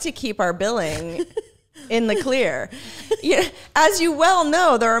we like to keep our billing in the clear. As you well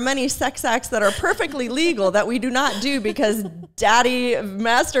know, there are many sex acts that are perfectly legal that we do not do because Daddy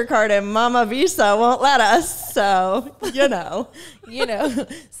MasterCard and Mama Visa won't let us. So, stepmommy.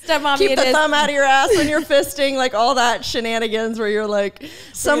 Keep the thumb out of your ass when you're fisting, like all that shenanigans where you're like,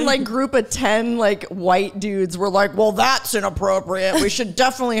 some like group of 10 like white dudes were like, well, that's inappropriate. We should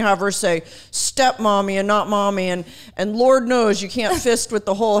definitely have her say stepmommy and not mommy. And Lord knows you can't fist with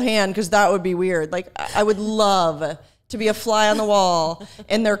the whole hand because that would be weird. Like, I would love to be a fly on the wall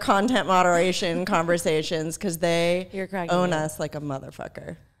in their content moderation conversations because they own us like a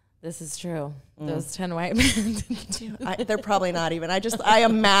motherfucker. This is true. Those 10 white men. They're probably not even. I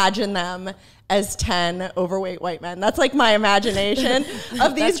imagine them as 10 overweight white men. That's like my imagination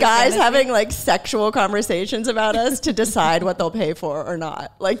of these guys having like sexual conversations about us to decide what they'll pay for or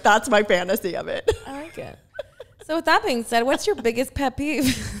not. Like, that's my fantasy of it. I like it. So with that being said, what's your biggest pet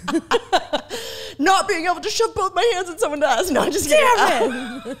peeve? Not being able to shove both my hands in someone's ass. No, I'm just kidding.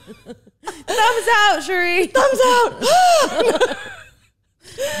 Damn it. Thumbs out, Cherie. Thumbs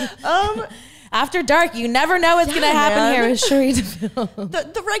out. After dark, you never know what's going to happen here with Cherie Deville.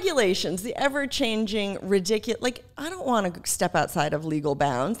 The regulations, the ever-changing, ridiculous, like, I don't want to step outside of legal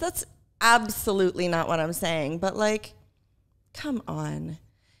bounds. That's absolutely not what I'm saying. But, like, come on.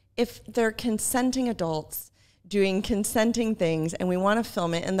 If they're consenting adults doing consenting things and we want to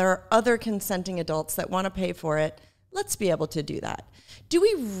film it and there are other consenting adults that want to pay for it, let's be able to do that. Do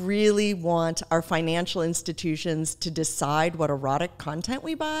we really want our financial institutions to decide what erotic content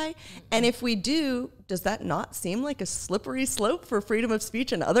we buy? And if we do, does that not seem like a slippery slope for freedom of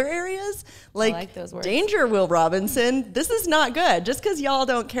speech in other areas? Like those words. Danger, Will Robinson. This is not good. Just because y'all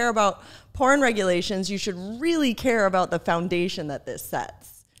don't care about porn regulations, you should really care about the foundation that this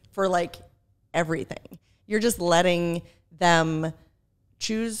sets for like everything. You're just letting them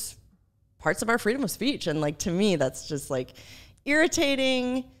choose parts of our freedom of speech. And like, to me, that's just like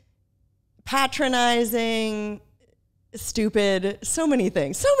irritating, patronizing, stupid, so many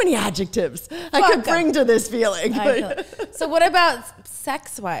things, so many adjectives I could bring to this feeling. So what about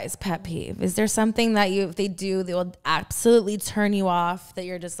sex-wise pet peeve? Is there something that if they do, they will absolutely turn you off, that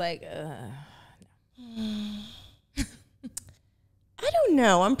you're just like, I don't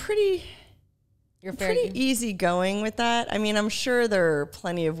know. I'm pretty easygoing with that. I mean, I'm sure there are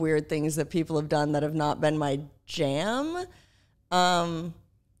plenty of weird things that people have done that have not been my jam.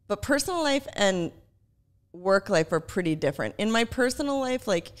 But personal life and work life are pretty different. In my personal life,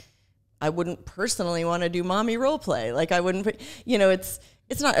 like, I wouldn't personally want to do mommy role play. Like, I wouldn't, it's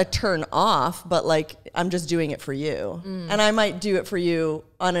not a turn off, but like, I'm just doing it for you. And I might do it for you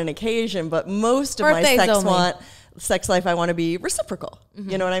on an occasion, but most of my sex life, I want to be reciprocal.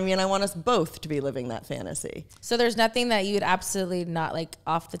 You know what I mean? I want us both to be living that fantasy. So there's nothing that you'd absolutely not like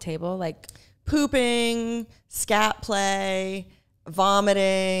off the table, like pooping, scat play,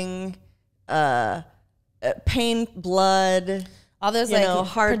 vomiting, pain, blood, all those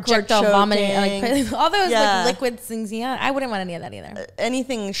projectile vomiting, like all those like liquid things. Yeah, I wouldn't want any of that either.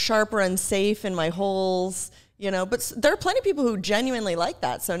 Anything sharp or unsafe in my holes. But there are plenty of people who genuinely like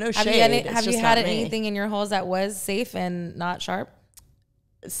that. So no shade. Have you had anything in your holes that was safe and not sharp?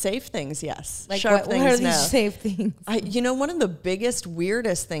 Safe things, yes. Like sharp things, what are these safe things? One of the biggest,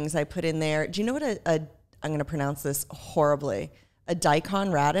 weirdest things I put in there. Do you know what I'm going to pronounce this horribly. A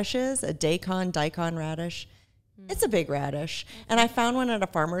daikon radish is? A daikon radish. It's a big radish. And I found one at a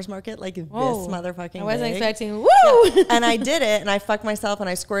farmer's market, like this motherfucking big. I wasn't expecting, woo! Yeah. And I did it, and I fucked myself, and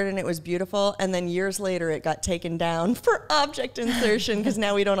I squirted, and it was beautiful. And then years later, it got taken down for object insertion, because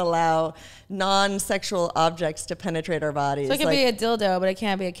now we don't allow non-sexual objects to penetrate our bodies. So it can be a dildo, but it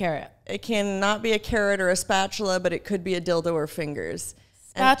can't be a carrot. It cannot be a carrot or a spatula, but it could be a dildo or fingers.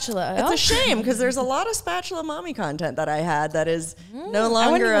 Spatula. It's a shame, because there's a lot of spatula mommy content that I had that is no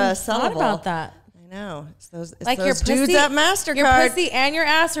longer sellable. I about that. know. It's like those your dudes pussy, at MasterCard. Your pussy and your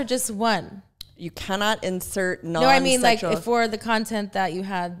ass, or just one? You cannot insert non-sexual. No, I mean like for the content that you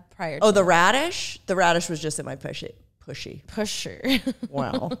had prior to. Oh, the radish? The radish was just in my pushy. Pusher.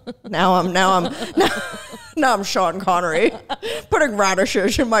 Wow. Now I'm Sean Connery putting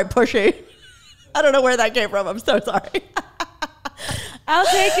radishes in my pushy. I don't know where that came from. I'm so sorry. I'll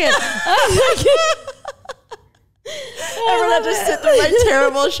take it. Ever that just sit through my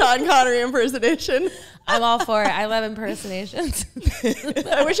terrible Sean Connery impersonation? I'm all for it. I love impersonations.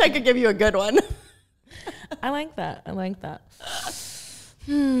 I wish I could give you a good one. I like that.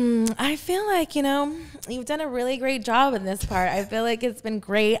 I feel like, you've done a really great job in this part. I feel like it's been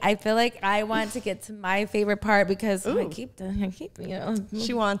great. I feel like I want to get to my favorite part because I keep,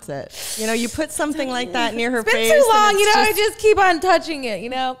 She wants it. You put something like that near her face. It's been too long, I just keep on touching it,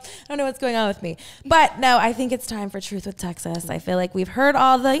 I don't know what's going on with me. But no, I think it's time for Truth with Texas. I feel like we've heard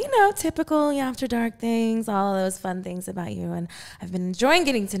all the, typical After Dark things, all those fun things about you. And I've been enjoying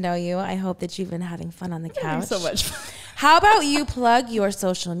getting to know you. I hope that you've been having fun on the couch. So much fun. How about you plug your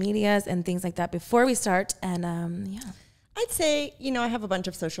social medias and things like that before we start? And I'd say, I have a bunch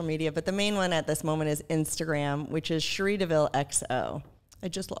of social media, but the main one at this moment is Instagram, which is Cherie Deville XO. I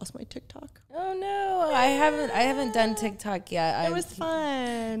just lost my TikTok. Oh no, I haven't done TikTok yet. It was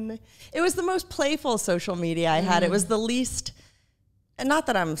fun. It was the most playful social media I had. It was the least, and not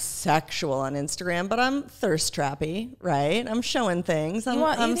that I'm sexual on Instagram, but I'm thirst trappy, right? I'm showing things. I'm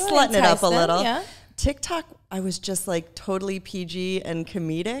slutting it up a little. Yeah. TikTok, I was just like totally PG and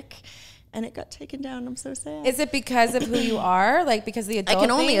comedic, and it got taken down. I'm so sad. Is it because of who you are? Like because of the adult I can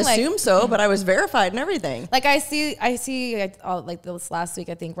only assume so, but I was verified and everything. Like I see like this last week,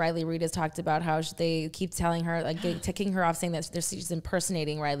 I think Riley Reid has talked about how they keep telling her, like taking her off, saying that she's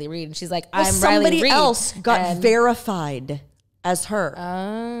impersonating Riley Reid. And she's like, I'm Riley Reid. Somebody else got verified as her.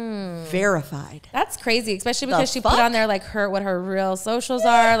 Oh. Verified. That's crazy, especially because she put on there like what her real socials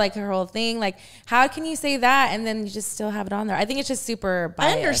are, like her whole thing. Like, how can you say that and then you just still have it on there? I think it's just super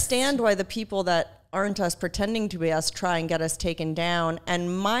biased. I understand why the people that aren't us pretending to be us try and get us taken down.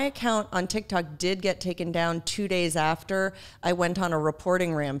 And my account on TikTok did get taken down 2 days after I went on a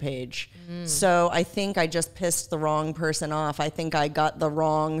reporting rampage. So I think I just pissed the wrong person off. I think I got the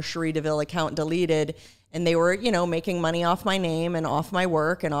wrong Cherie Deville account deleted. And they were, making money off my name and off my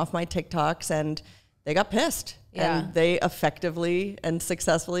work and off my TikToks, and they got pissed. Yeah. And they effectively and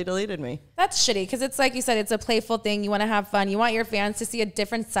successfully deleted me. That's shitty, because it's like you said, it's a playful thing. You want to have fun. You want your fans to see a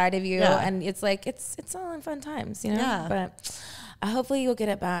different side of you. Yeah. And it's like, it's all in fun times, Yeah. But hopefully you'll get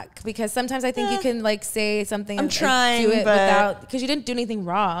it back, because sometimes I think you can like say something I'm and trying, do it but without, because you didn't do anything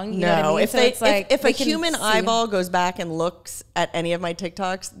wrong. You know what I mean? If So it's like, if a they can human see. eyeball goes back and looks at any of my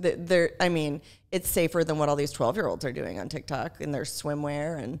TikToks, it's safer than what all these 12-year-olds are doing on TikTok in their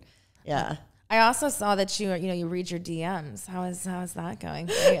swimwear and yeah. I also saw that you read your DMs. How is that going?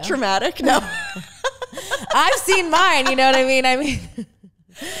 Yeah. Traumatic? No. I've seen mine. You know what I mean?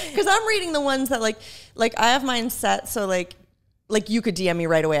 Because I'm reading the ones that like I have mine set so like you could DM me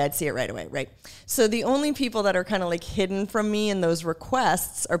right away, I'd see it right away, right? So the only people that are kind of like hidden from me in those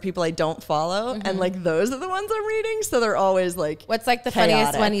requests are people I don't follow, and like those are the ones I'm reading. So they're always like, what's like the chaotic.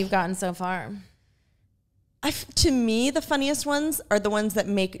 funniest one you've gotten so far? To me, the funniest ones are the ones that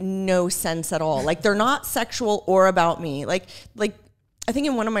make no sense at all. Like they're not sexual or about me. Like I think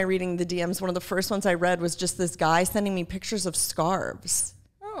in one of my reading the DMs, one of the first ones I read was just this guy sending me pictures of scarves.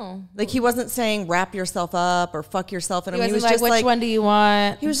 Oh. Like he wasn't saying wrap yourself up or fuck yourself in them. He was just like, which one do you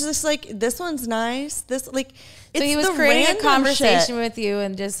want? He was just like, this one's nice. This like, so he was creating a conversation with you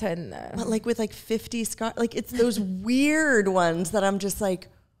and just hadn't. But like with like 50 scarves, like it's those weird ones that I'm just like,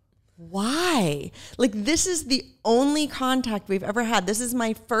 why? Like this is the only contact we've ever had. This is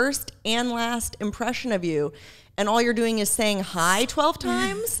my first and last impression of you. And all you're doing is saying hi 12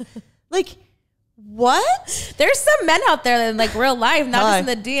 times? Like, what? There's some men out there in like real life, not Hi. just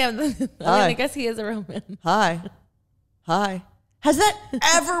in the DM. I guess he is a real man. Hi. Has that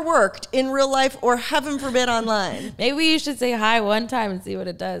ever worked in real life or heaven forbid online? Maybe you should say hi one time and see what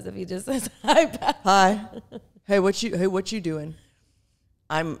it does if he just says hi back. Hi. Hey, what you doing?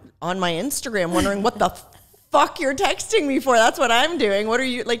 I'm on my Instagram wondering what the fuck you're texting me for. That's what I'm doing. What are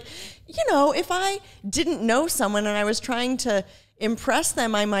you like? If I didn't know someone and I was trying to impress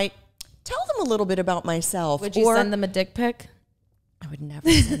them, I might tell them a little bit about myself. Would you send them a dick pic? I would never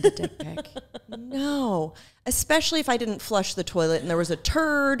send a dick pic. No. Especially if I didn't flush the toilet and there was a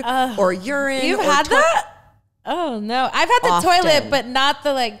turd or urine. You've had that? Oh, no. I've had the Often. toilet, but not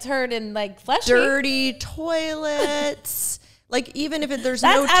the like turd and like flesh. Dirty toilets. Like, even if there's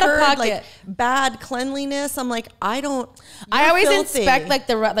That's no out of turd, pocket. like bad cleanliness, I'm like, I always filthy. inspect like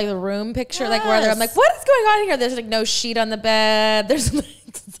the room picture, like where I'm like, what is going on here? There's like no sheet on the bed. There's like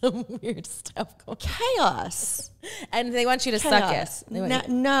some weird stuff going on. Chaos. And they want you to suck it.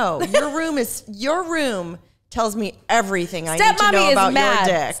 No, your room tells me everything I need to know is about mad.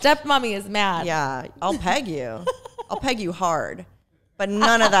 your dick. Stepmommy is mad. Yeah, I'll peg you. I'll peg you hard. But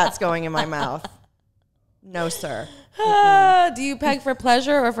none of that's going in my mouth. No, sir. Do you peg for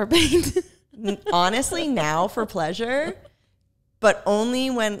pleasure or for pain? Honestly, now for pleasure, but only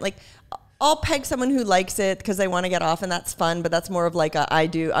when, like, I'll peg someone who likes it because they want to get off, and that's fun, but that's more of like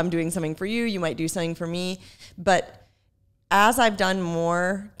I'm doing something for you, you might do something for me. But as I've done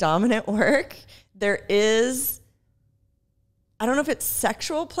more dominant work, there is, I don't know if it's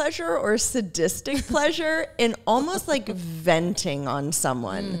sexual pleasure or sadistic pleasure in almost like venting on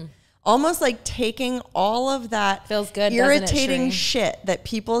someone. Almost like taking all of that feels good, irritating shit that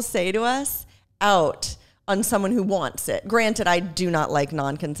people say to us out on someone who wants it. Granted, I do not like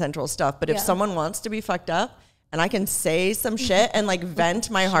non-consensual stuff, but if someone wants to be fucked up and I can say some shit and like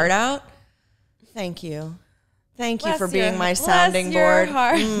vent my heart out, thank you. Thank you for being my sounding board.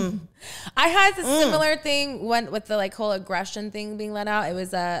 I had a similar thing with the like whole aggression thing being let out. It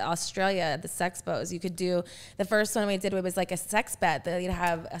was Australia, the sex bows. You could do, the first one we did, it was like a sex bet that you'd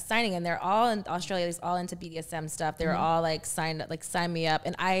have a signing, and they're all in Australia, is all into BDSM stuff. They were all like sign me up,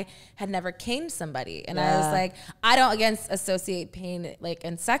 and I had never caned somebody, and I was like, I don't associate pain like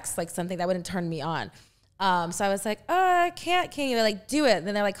in sex like something that wouldn't turn me on. So I was like, oh, I can't cane you. They're like, do it. And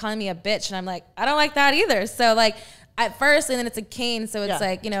then they're like calling me a bitch. And I'm like, I don't like that either. So like at first, and then it's a cane. So it's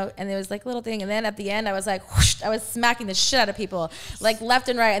like, you know, and there was like a little thing. And then at the end, I was like, whoosh, I was smacking the shit out of people like left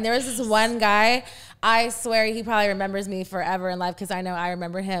and right. And there was this one guy, I swear he probably remembers me forever in life because I know I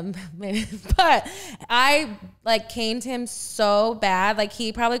remember him. But I like caned him so bad. Like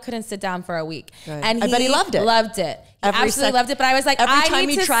he probably couldn't sit down for a week. Good. And I bet he loved it. Loved it. He absolutely loved it. But I was like, I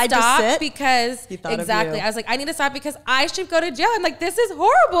need to stop because exactly. I was like, I need to stop because I should go to jail. I'm like, this is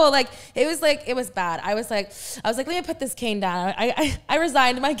horrible. Like it was bad. I was like, let me put this cane down. I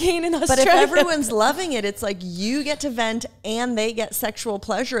resigned my cane in Australia. But if everyone's loving it, it's like you get to vent and they get sexual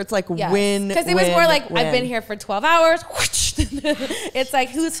pleasure. It's like win. Because it was more like I've been here for 12 hours. It's like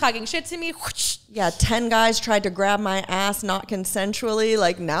who's talking shit to me? Yeah, 10 guys tried to grab my ass not consensually.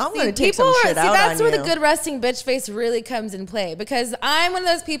 Like, now I'm going to take some shit out on you. That's where the good resting bitch face really comes in play. Because I'm one of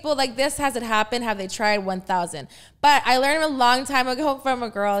those people, like, this hasn't happened. Have they tried 1,000? But I learned a long time ago from a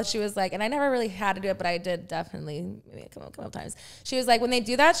girl. She was like, and I never really had to do it, but I did definitely maybe a couple of times. She was like, when they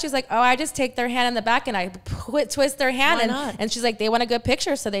do that, she's like, oh, I just take their hand in the back and I twist their hand. And she's like, they want a good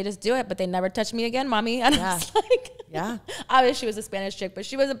picture, so they just do it, but they never touch me again, mommy. And I was like, obviously she was a Spanish chick, but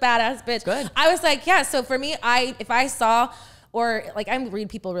she was a badass bitch. Good. I was like, yeah, so for me, if I saw, or like I read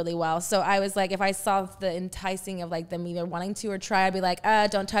people really well, so I was like, if I saw the enticing of like them either wanting to or try, I'd be like,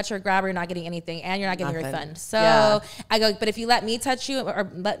 don't touch or grab her, you're not getting anything, and you're not getting your refund. So I go, but if you let me touch you or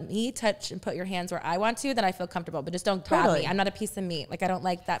let me touch and put your hands where I want to, then I feel comfortable, but just don't grab me. I'm not a piece of meat. Like I don't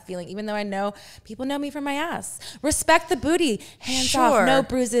like that feeling, even though I know people know me from my ass. Respect the booty, hands off, no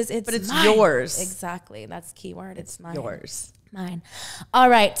bruises. But it's mine. Yours. Exactly, that's the key word. It's mine. Yours. Mine. All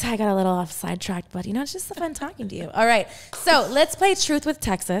right. I got a little off sidetracked, but you know, it's just fun talking to you. All right. So let's play Truth with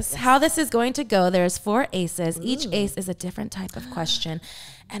Texas. How this is going to go, there's 4 aces. Each ace is a different type of question.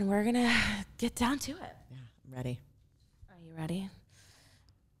 And we're going to get down to it. Yeah, I'm ready. Are you ready?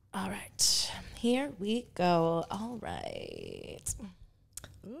 All right. Here we go. All right.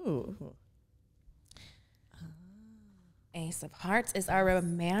 Ooh. Ace of Hearts is our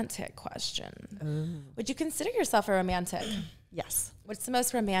romantic question. Would you consider yourself a romantic? Yes. What's the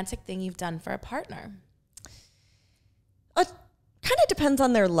most romantic thing you've done for a partner? Kind of depends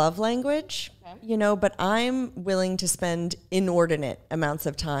on their love language, you know, but I'm willing to spend inordinate amounts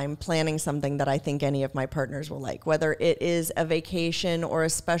of time planning something that I think any of my partners will like, whether it is a vacation or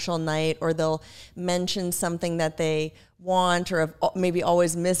a special night, or they'll mention something that they want or have maybe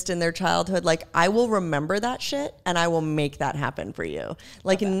always missed in their childhood. Like I will remember that shit and I will make that happen for you.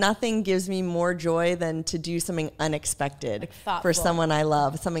 Like nothing gives me more joy than to do something unexpected for someone I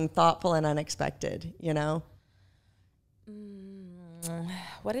love, something thoughtful and unexpected, you know?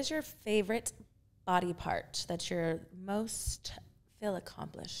 What is your favorite body part that you're most feel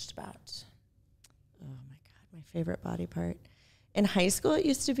accomplished about? Oh my God, my favorite body part. In high school, it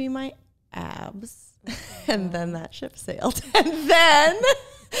used to be my abs. And then that ship sailed. And then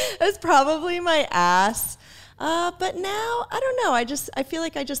it's probably my ass. But now, I don't know. I feel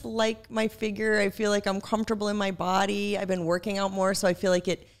like I just like my figure. I feel like I'm comfortable in my body. I've been working out more, so I feel like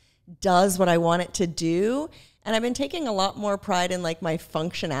it does what I want it to do. And I've been taking a lot more pride in like my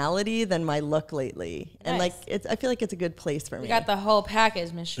functionality than my look lately. Nice. And like, I feel like it's a good place for me. You got the whole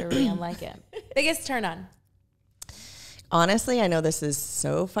package, Miss Cherie. I like it. Biggest turn on? Honestly, I know this is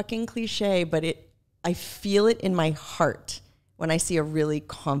so fucking cliche, but I feel it in my heart when I see a really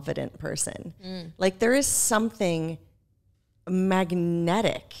confident person. Like there is something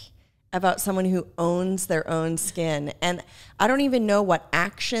magnetic about someone who owns their own skin. And I don't even know what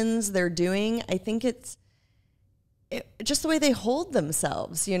actions they're doing. I think it's just the way they hold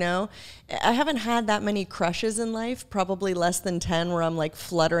themselves, you know? I haven't had that many crushes in life, probably less than 10, where I'm like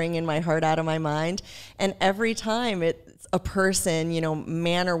fluttering in my heart out of my mind. And every time it's a person, you know,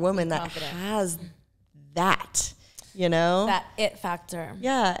 man or woman that has that, you know? That it factor.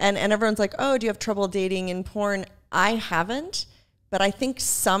 Yeah. And everyone's like, oh, do you have trouble dating in porn? I haven't, but I think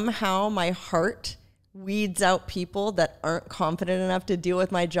somehow my heart weeds out people that aren't confident enough to deal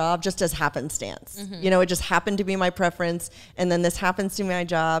with my job just as happenstance. You know, it just happened to be my preference. And then this happens to my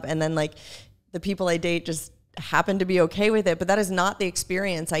job. And then like the people I date just happen to be okay with it. But that is not the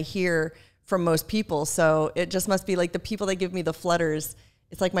experience I hear from most people. So it just must be like the people that give me the flutters.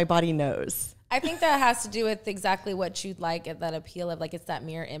 It's like my body knows. I think that has to do with exactly what you'd like, at that appeal of like, it's that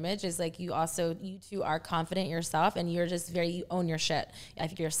mirror image is like you two are confident yourself and you're just you own your shit.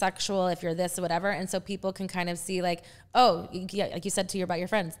 If you're sexual, if you're this or whatever. And so people can kind of see like, oh, like you said about your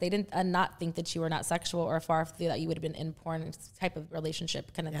friends, they didn't not think that you were not sexual or far that you would have been in porn type of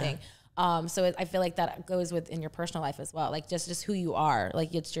relationship kind of thing. So I feel like that goes within your personal life as well. Like just who you are.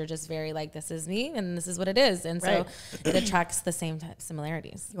 Like you're just very like, this is me and this is what it is. And so it attracts the same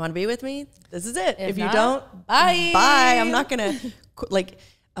similarities. You want to be with me? This is it. If you not, don't, bye. I'm not going to like,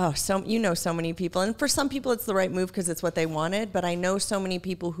 so many people. And for some people it's the right move because it's what they wanted. But I know so many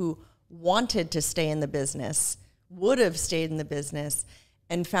people who wanted to stay in the business, would have stayed in the business,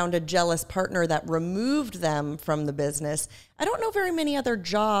 and found a jealous partner that removed them from the business. I don't know very many other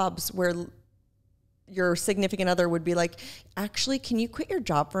jobs where your significant other would be like, actually, can you quit your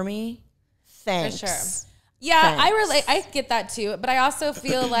job for me? Thanks. For sure. Yeah, thanks. I get that too. But I also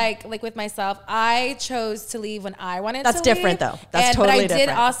feel like with myself, I chose to leave when I wanted to leave. That's different though. That's totally different. But I did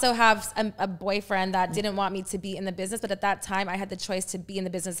also have a boyfriend that didn't want me to be in the business. But at that time, I had the choice to be in the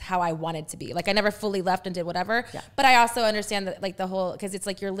business how I wanted to be. Like I never fully left and did whatever. Yeah. But I also understand that like the whole, because it's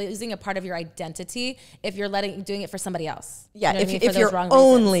like you're losing a part of your identity if you're doing it for somebody else. Yeah, you know if you're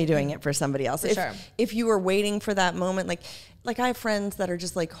only doing it for somebody else. If you were waiting for that moment, like I have friends that are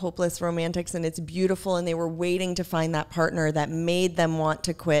just like hopeless romantics and it's beautiful and they were waiting to find that partner that made them want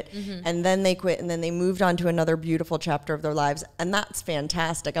to quit and then they quit and then they moved on to another beautiful chapter of their lives, and that's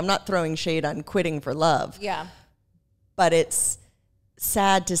fantastic. I'm not throwing shade on quitting for love. Yeah. But it's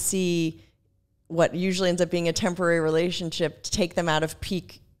sad to see what usually ends up being a temporary relationship to take them out of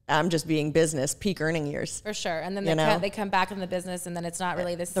peak, I'm just being business, peak earning years. For sure. And then they come back in the business and then it's not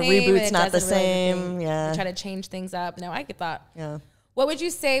really the same. The reboot's not the same. Yeah. They try to change things up. No, I get that. Yeah. What would you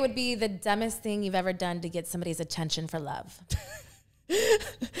say would be the dumbest thing you've ever done to get somebody's attention for love?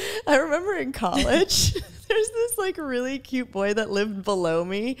 I remember in college, there's this like really cute boy that lived below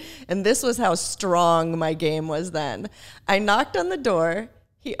me. And this was how strong my game was then. I knocked on the door.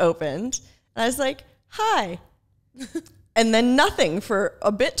 He opened. And I was like, hi. And then nothing for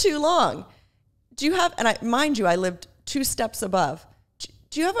a bit too long. Do you have, and mind you, I lived 2 steps above.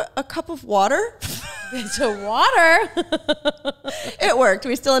 Do you have a cup of water? To water? It worked.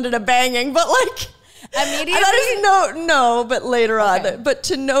 We still ended up banging, but like, immediately? No, but later on. But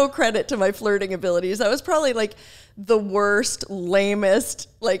to no credit to my flirting abilities, I was probably like the worst, lamest,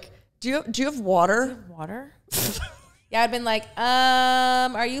 like, do you have water? Do you have water? Yeah, I'd been like,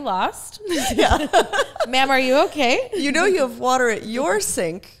 are you lost? Yeah. Ma'am, are you okay? You know you have water at your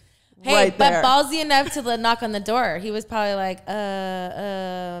sink. Hey, right there. But ballsy enough to knock on the door. He was probably like,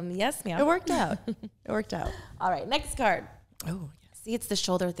 yes, ma'am. It worked out. It worked out. All right, next card. Oh, see, it's the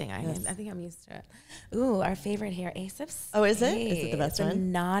shoulder thing. I think I'm used to it. Ooh, our favorite here, Ace of Spades. Oh, is it? Is it the best one? It's a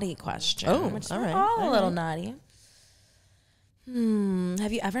naughty question. Oh, which all right. All a little naughty.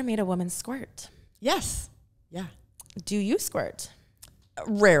 Have you ever made a woman squirt? Yes. Yeah. Do you squirt?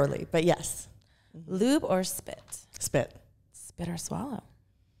 Rarely, but yes. Lube or spit? Spit. Spit or swallow?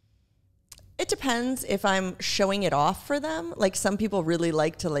 It depends if I'm showing it off for them. Like some people really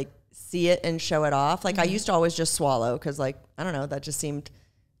like to like see it and show it off. Like I used to always just swallow because like, I don't know, that just seemed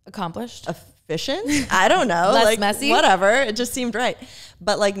accomplished, efficient. I don't know. Less like messy. Whatever. It just seemed right.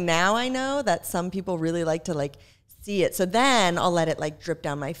 But like now I know that some people really like to like see it. So then I'll let it like drip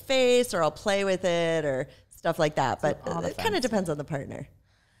down my face or I'll play with it or stuff like that. But it kind of depends on the partner.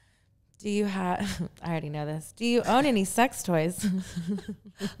 Do you have, I already know this. Do you own any sex toys?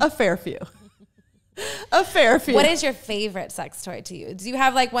 A fair few. A fair few. What is your favorite sex toy to you? Do you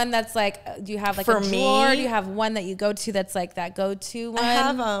have like one that's like, do you have like For a drawer? me, Do you have one that you go to that's like that go-to one? I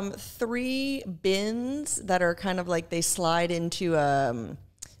have 3 bins that are kind of like they slide into,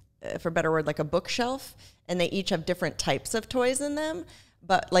 for a better word, like a bookshelf, and they each have different types of toys in them.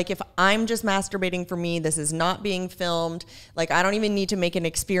 But like if I'm just masturbating for me, this is not being filmed. Like I don't even need to make an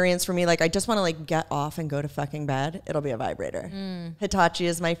experience for me. Like I just want to like get off and go to fucking bed. It'll be a vibrator. Hitachi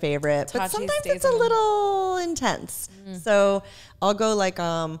is my favorite, but sometimes it's a little intense. So I'll go like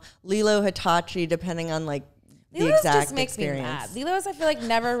Lilo, Hitachi, depending on like the Lilo's exact just makes experience. me mad. Lilo's I feel like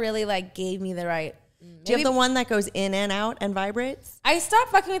never really like gave me the right. Do you have the one that goes in and out and vibrates? I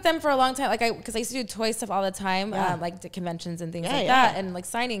stopped fucking with them for a long time, because I used to do toy stuff all the time, like to conventions and things like that, and like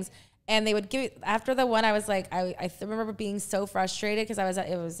signings. And they would give it after the one. I was like, I remember being so frustrated because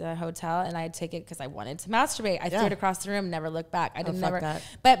it was a hotel, and I'd take it because I wanted to masturbate. I threw it across the room, never looked back. I didn't that.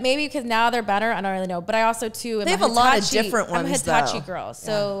 But maybe because now they're better, I don't really know. But I also too, they have a lot of different ones. I'm a Hitachi girl,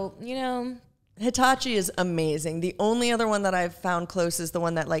 so you know. Hitachi is amazing. The only other one that I've found close is the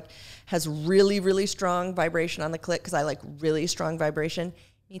one that like has really, really strong vibration on the clit, because I like really strong vibration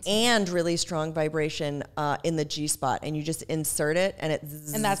and really strong vibration in the G spot, and you just insert it and it.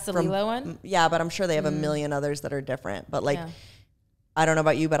 And that's the Lilo one? Yeah, but I'm sure they have a million others that are different. But like, I don't know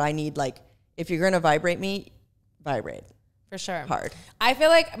about you, but I need like, if you're going to vibrate me, vibrate. For sure. Hard. I feel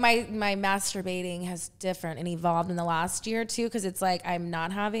like my masturbating has different and evolved in the last year too, because it's like I'm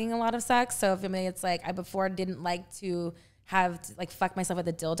not having a lot of sex. So for me, it's like I before didn't like to have to, like fuck myself with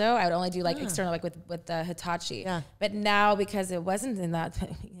a dildo. I would only do like external, like with the Hitachi. Yeah. But now, because it wasn't in that,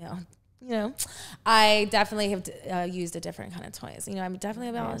 you know, I definitely have used a different kind of toys. You know, I'm definitely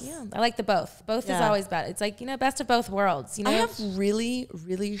about, I like the both. Both is always better. It's like, best of both worlds. You know, I have really,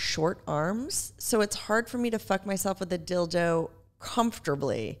 really short arms, so it's hard for me to fuck myself with a dildo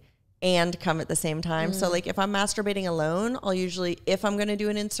comfortably and come at the same time. So like if I'm masturbating alone, I'll usually, if I'm going to do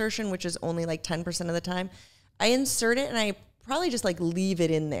an insertion, which is only like 10% of the time, I insert it and I probably just like leave it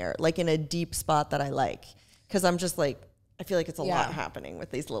in there, like in a deep spot that I like. Cause I'm just like, I feel like it's a lot happening with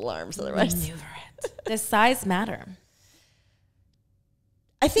these little arms otherwise. Maneuver it. Does size matter?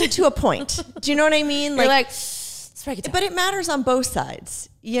 I think to a point. Do you know what I mean? You're like but it matters on both sides.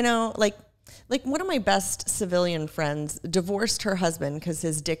 You know, like one of my best civilian friends divorced her husband because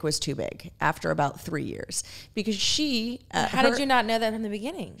his dick was too big after about 3 years. Because she... How did you not know that from the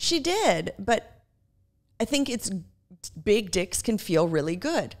beginning? She did, but I think it's big dicks can feel really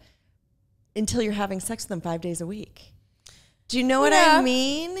good until you're having sex with them 5 days a week. Do you know what I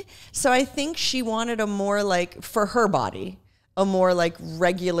mean? So I think she wanted a more like, for her body, a more like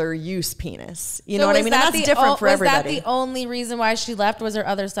regular use penis. You know what I mean? And that's different for everybody. Was that the only reason why she left? Was there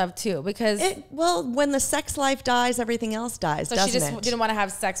other stuff too? Because well, when the sex life dies, everything else dies, doesn't it? So she just didn't want to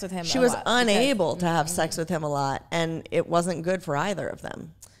have sex with him. She was unable to have sex with him a lot, and it wasn't good for either of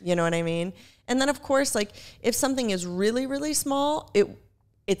them. You know what I mean? And then of course, like if something is really, really small,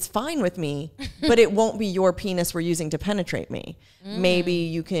 it's fine with me, but it won't be your penis we're using to penetrate me. Maybe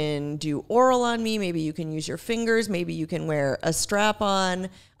you can do oral on me. Maybe you can use your fingers. Maybe you can wear a strap on.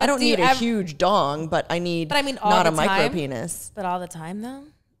 I don't need a huge dong, but I need not a micro penis. But all the time though?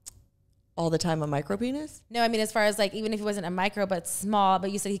 All the time a micro penis? No, I mean as far as like even if it wasn't a micro but small,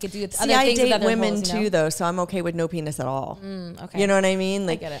 but you said he could do other things. I date with other women holes, too though, so I'm okay with no penis at all. Okay. You know what I mean?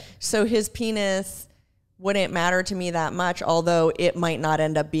 Like, I get it. So his penis wouldn't matter to me that much, although it might not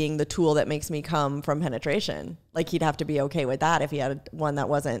end up being the tool that makes me come from penetration. Like he'd have to be okay with that if he had one that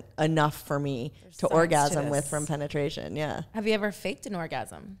wasn't enough for me to orgasm with from penetration. Yeah. Have you ever faked an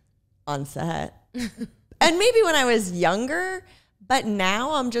orgasm? On set. And maybe when I was younger, but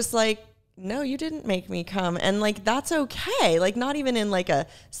now I'm just like, no, you didn't make me come. And like, that's okay. Like not even in like a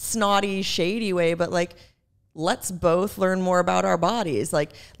snotty, shady way, but like, let's both learn more about our bodies.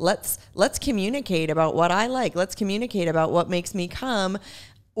 Like, let's communicate about what I like. Let's communicate about what makes me come,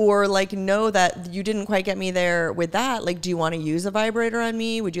 or like know that you didn't quite get me there with that. Like, do you want to use a vibrator on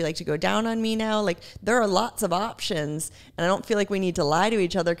me? Would you like to go down on me now? Like, there are lots of options, and I don't feel like we need to lie to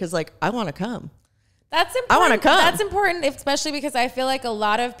each other because like, I want to come. That's important. I want to come. That's important, especially because I feel like a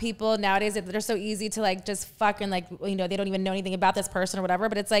lot of people nowadays, they're so easy to like just fucking like, they don't even know anything about this person or whatever,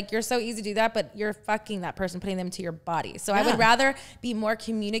 but it's like, you're so easy to do that, but you're fucking that person, putting them to your body. So I would rather be more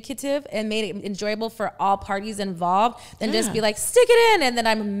communicative and made it enjoyable for all parties involved than just be like, stick it in, and then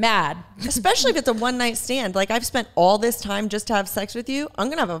I'm mad. Especially if it's a one night stand. Like I've spent all this time just to have sex with you. I'm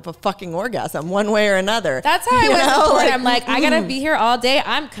going to have a fucking orgasm one way or another. That's how I was before. Like, I'm like, I got to be here all day.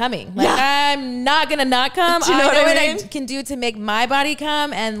 I'm coming. Like I'm not going to not come. Do you know what I mean? I can do to make my body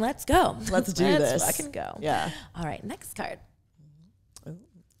come, and let's go. Let's do this. Let's fucking go. Yeah. All right, next card.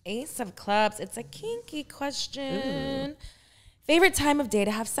 Ace of Clubs. It's a kinky question. Ooh. Favorite time of day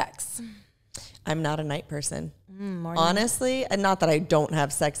to have sex? I'm not a night person. Honestly, and not that I don't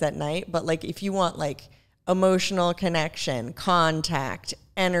have sex at night, but like if you want like emotional connection, contact,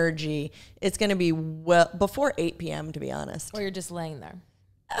 energy, it's going to be well before 8 p.m. to be honest. Or you're just laying there.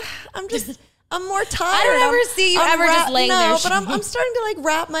 I'm more tired. I don't ever see you just laying there. No, but I'm starting to like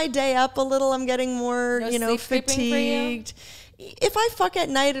wrap my day up a little. I'm getting more, fatigued. If I fuck at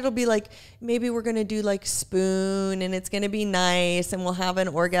night, it'll be like, maybe we're going to do like spoon and it's going to be nice and we'll have an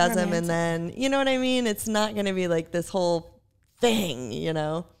orgasm romantic. And then, you know what I mean? It's not going to be like this whole thing, you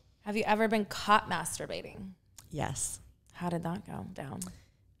know? Have you ever been caught masturbating? Yes. How did that go down?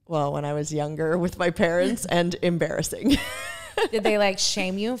 Well, when I was younger with my parents and embarrassing. Did they like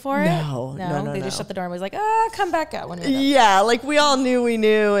shame you for it? No. They just shut the door and was like, come back out when you're done. Yeah, like we all knew we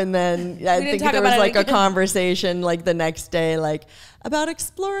knew. And then I think there was like a conversation like the next day, like about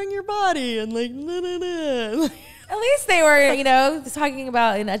exploring your body and like, At least they were, talking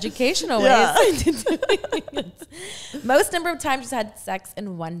about in educational ways. Most number of times you've had sex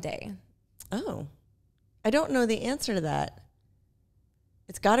in one day. Oh, I don't know the answer to that.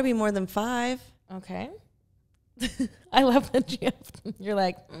 It's got to be more than 5. Okay. I love that you're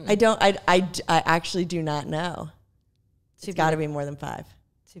like, I actually do not know. It's got to be more than 5.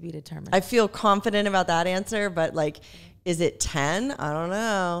 To be determined. I feel confident about that answer, but like, is it 10? I don't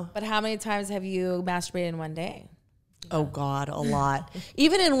know. But how many times have you masturbated in one day? Oh God, a lot.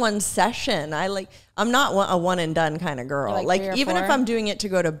 Even in one session, I'm not a one and done kind of girl. Like even 4? If I'm doing it to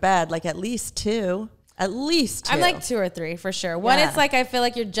go to bed, like at least 2. At least 2. I'm like 2 or 3 for sure. One, it's like I feel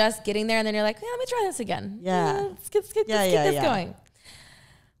like you're just getting there, and then you're like, let me try this again. Yeah, let's get this going.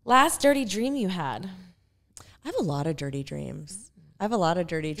 Last dirty dream you had? I have a lot of dirty dreams.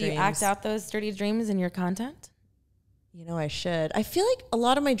 Do you act out those dirty dreams in your content? I should. I feel like a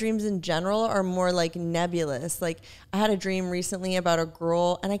lot of my dreams in general are more like nebulous. Like I had a dream recently about a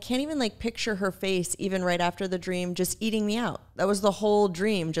girl and I can't even like picture her face even right after the dream just eating me out. That was the whole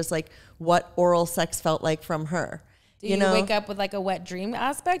dream, just like what oral sex felt like from her. Do you wake up with like a wet dream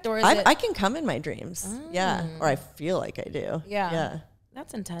aspect or is I can come in my dreams. Yeah. Or I feel like I do. Yeah.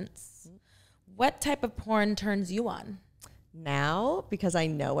 That's intense. What type of porn turns you on? Now, because I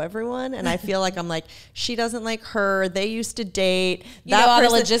know everyone and I feel like I'm like, she doesn't like her, they used to date. You know all the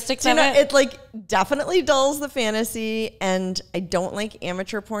logistics of it? It like definitely dulls the fantasy, and I don't like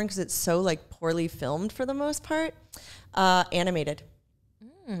amateur porn because it's so like poorly filmed for the most part. Animated.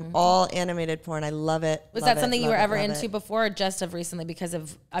 All animated porn. I love it. Was that something you were ever into before or just of recently because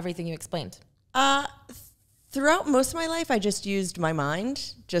of everything you explained? Throughout most of my life, I just used my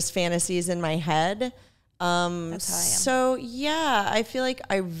mind, just fantasies in my head. That's how I am. So yeah, I feel like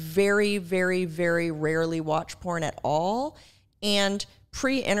I very, very, very rarely watch porn at all. And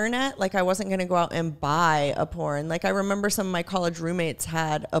pre-internet, like I wasn't going to go out and buy a porn. Like I remember some of my college roommates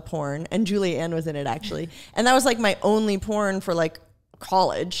had a porn and Julie Ann was in it actually. And that was like my only porn for like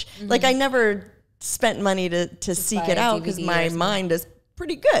college. Like I never spent money to seek it out because my mind is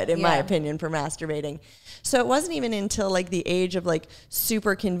pretty good in my opinion for masturbating. So it wasn't even until like the age of like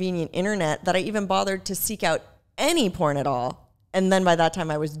super convenient internet that I even bothered to seek out any porn at all. And then by that time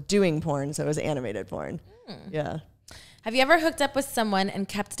I was doing porn, so it was animated porn. Yeah. Have you ever hooked up with someone and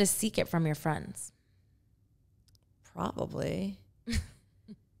kept it a secret from your friends? Probably.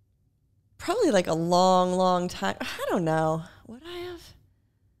 Probably like a long, long time. I don't know. Would I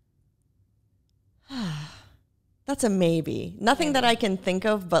have? That's a maybe. Nothing that I can think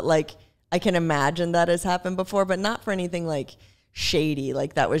of, but like I can imagine that has happened before, but not for anything like shady,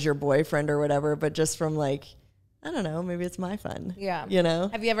 like that was your boyfriend or whatever, but just from like, I don't know, maybe it's my fun. Yeah. You know?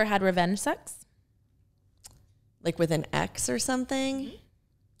 Have you ever had revenge sex? Like with an ex or something?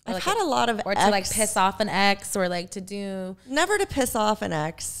 I've had a lot of or to like piss off an ex or like to do. Never to piss off an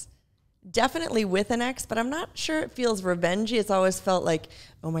ex. Definitely with an ex, but I'm not sure it feels revengey. It's always felt like,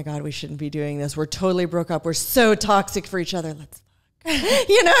 oh my God, we shouldn't be doing this. We're totally broke up. We're so toxic for each other. Let's fuck.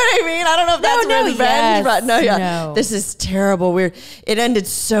 You know what I mean? I don't know if that's revenge, but no. This is terrible. It ended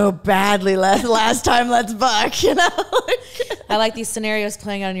so badly last time. Let's fuck, you know? I like these scenarios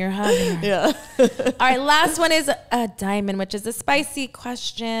playing out in your head. Yeah. All right, last one is a diamond, which is a spicy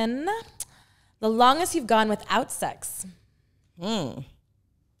question. The longest you've gone without sex?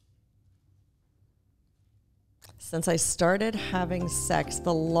 Since I started having sex,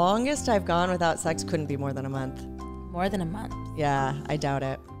 the longest I've gone without sex couldn't be more than a month. More than a month? Yeah, I doubt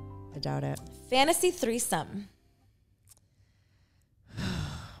it. Fantasy threesome?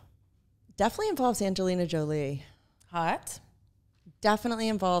 Definitely involves Angelina Jolie. Hot? Definitely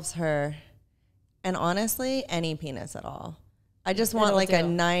involves her. And honestly, any penis at all. I just want like a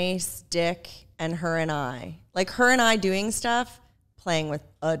nice dick and her and I. Like her and I doing stuff, playing with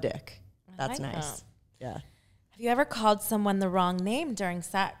a dick. That's nice. Yeah. Have you ever called someone the wrong name during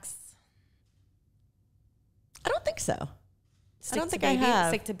sex? I don't think so. I don't think I have.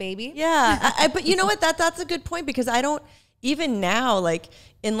 Stick to baby? Yeah. But you know what? That's a good point because I don't, even now, like,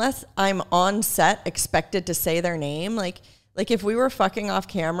 unless I'm on set expected to say their name, like if we were fucking off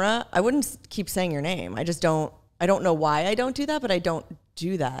camera, I wouldn't keep saying your name. I just don't, I don't know why I don't do that, but I don't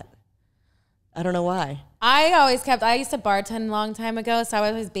do that. I don't know why. I used to bartend a long time ago, so I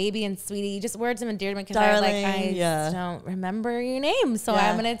was always baby and sweetie, just words of endearment because I don't remember your name. So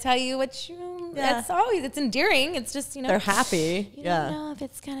I'm going to tell you what you, it's endearing. It's just, you know. They're happy. You don't know if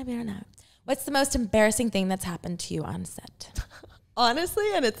it's going to be or not. What's the most embarrassing thing that's happened to you on set? Honestly,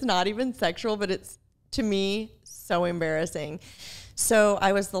 and it's not even sexual, but it's, to me, so embarrassing. So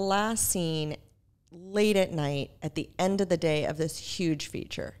I was the last scene late at night at the end of the day of this huge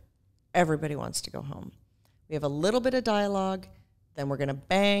feature. Everybody wants to go home. We have a little bit of dialogue, then we're going to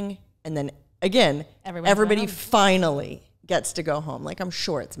bang, and then again, everybody finally gets to go home. Like, I'm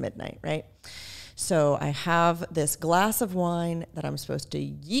sure it's midnight, right? So I have this glass of wine that I'm supposed to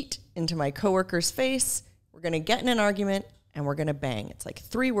yeet into my coworker's face. We're going to get in an argument, and we're going to bang. It's like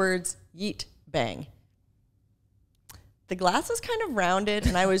 3 words, yeet, bang. The glass was kind of rounded,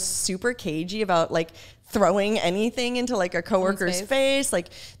 and I was super cagey about like throwing anything into like a coworker's face. Like,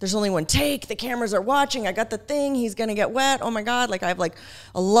 there's only one take. The cameras are watching. I got the thing. He's gonna get wet. Oh my god! Like, I have like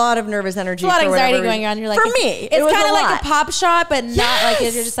a lot of nervous energy. There's a lot of anxiety going on. You're like, for me, it's kind of like a pop shot, but not like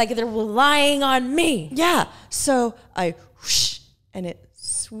you're just like they're relying on me. Yeah. So I whoosh, and it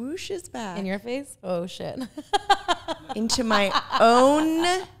swooshes back in your face. Oh shit! Into my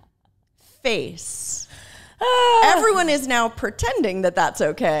own face. Everyone is now pretending that that's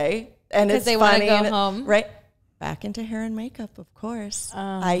okay, and it's they funny. Want to go home, right? Back into hair and makeup, of course.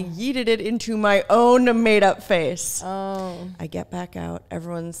 I yeeted it into my own made-up face. I get back out.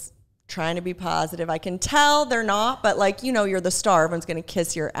 Everyone's trying to be positive. I can tell they're not, but like, you know, you're the star. Everyone's gonna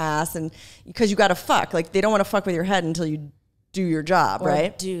kiss your ass, and because you got to fuck. Like, they don't want to fuck with your head until you do your job,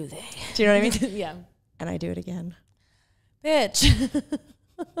 right? Do they? Do you know what I mean? Yeah. And I do it again, bitch.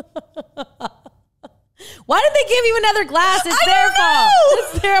 Why did they give you another glass? It's their fault.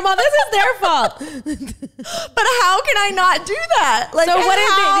 It's their fault. This is their fault. But how can I not do that? Like, so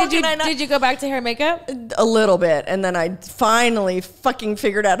what did you go back to hair and makeup? A little bit, and then I finally fucking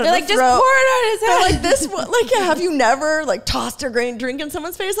figured out how to like, just pour it on his head. They're like, this one, like, have you never like tossed a grain drink in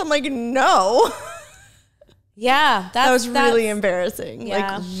someone's face? I'm like, no. Yeah, that was really embarrassing.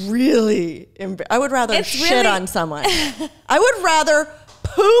 Yeah. Like, really, I would rather shit on someone. I would rather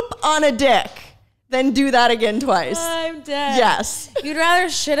poop on a dick than do that again twice. I'm dead. Yes. You'd rather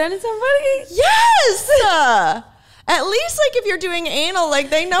shit on somebody? Yes. At least, like, if you're doing anal, like,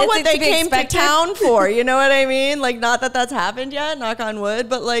 they know what they came to town for. You know what I mean? Like, not that that's happened yet, knock on wood,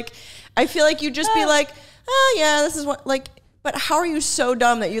 but like, I feel like you'd just be like, oh yeah, this is what, like, but how are you so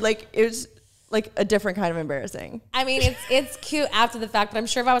dumb that you like, it's like a different kind of embarrassing. I mean, it's cute after the fact, but I'm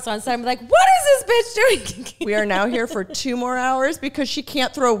sure if I was on set, I'd be like, what is this bitch doing? We are now here for 2 more hours because she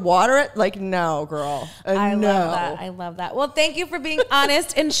can't throw water at, like, no, girl. I love that. I love that. Well, thank you for being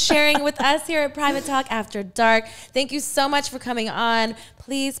honest and sharing with us here at Private Talk After Dark. Thank you so much for coming on.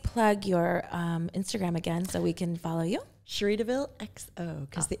 Please plug your Instagram again so we can follow you. Cherie Deville XO,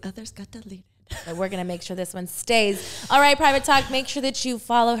 because the others got deleted. So we're going to make sure this one stays. All right, Private Talk, make sure that you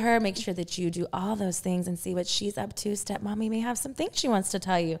follow her. Make sure that you do all those things and see what she's up to. Stepmommy may have some things she wants to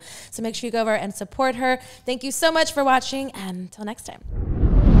tell you. So make sure you go over and support her. Thank you so much for watching, and until next time.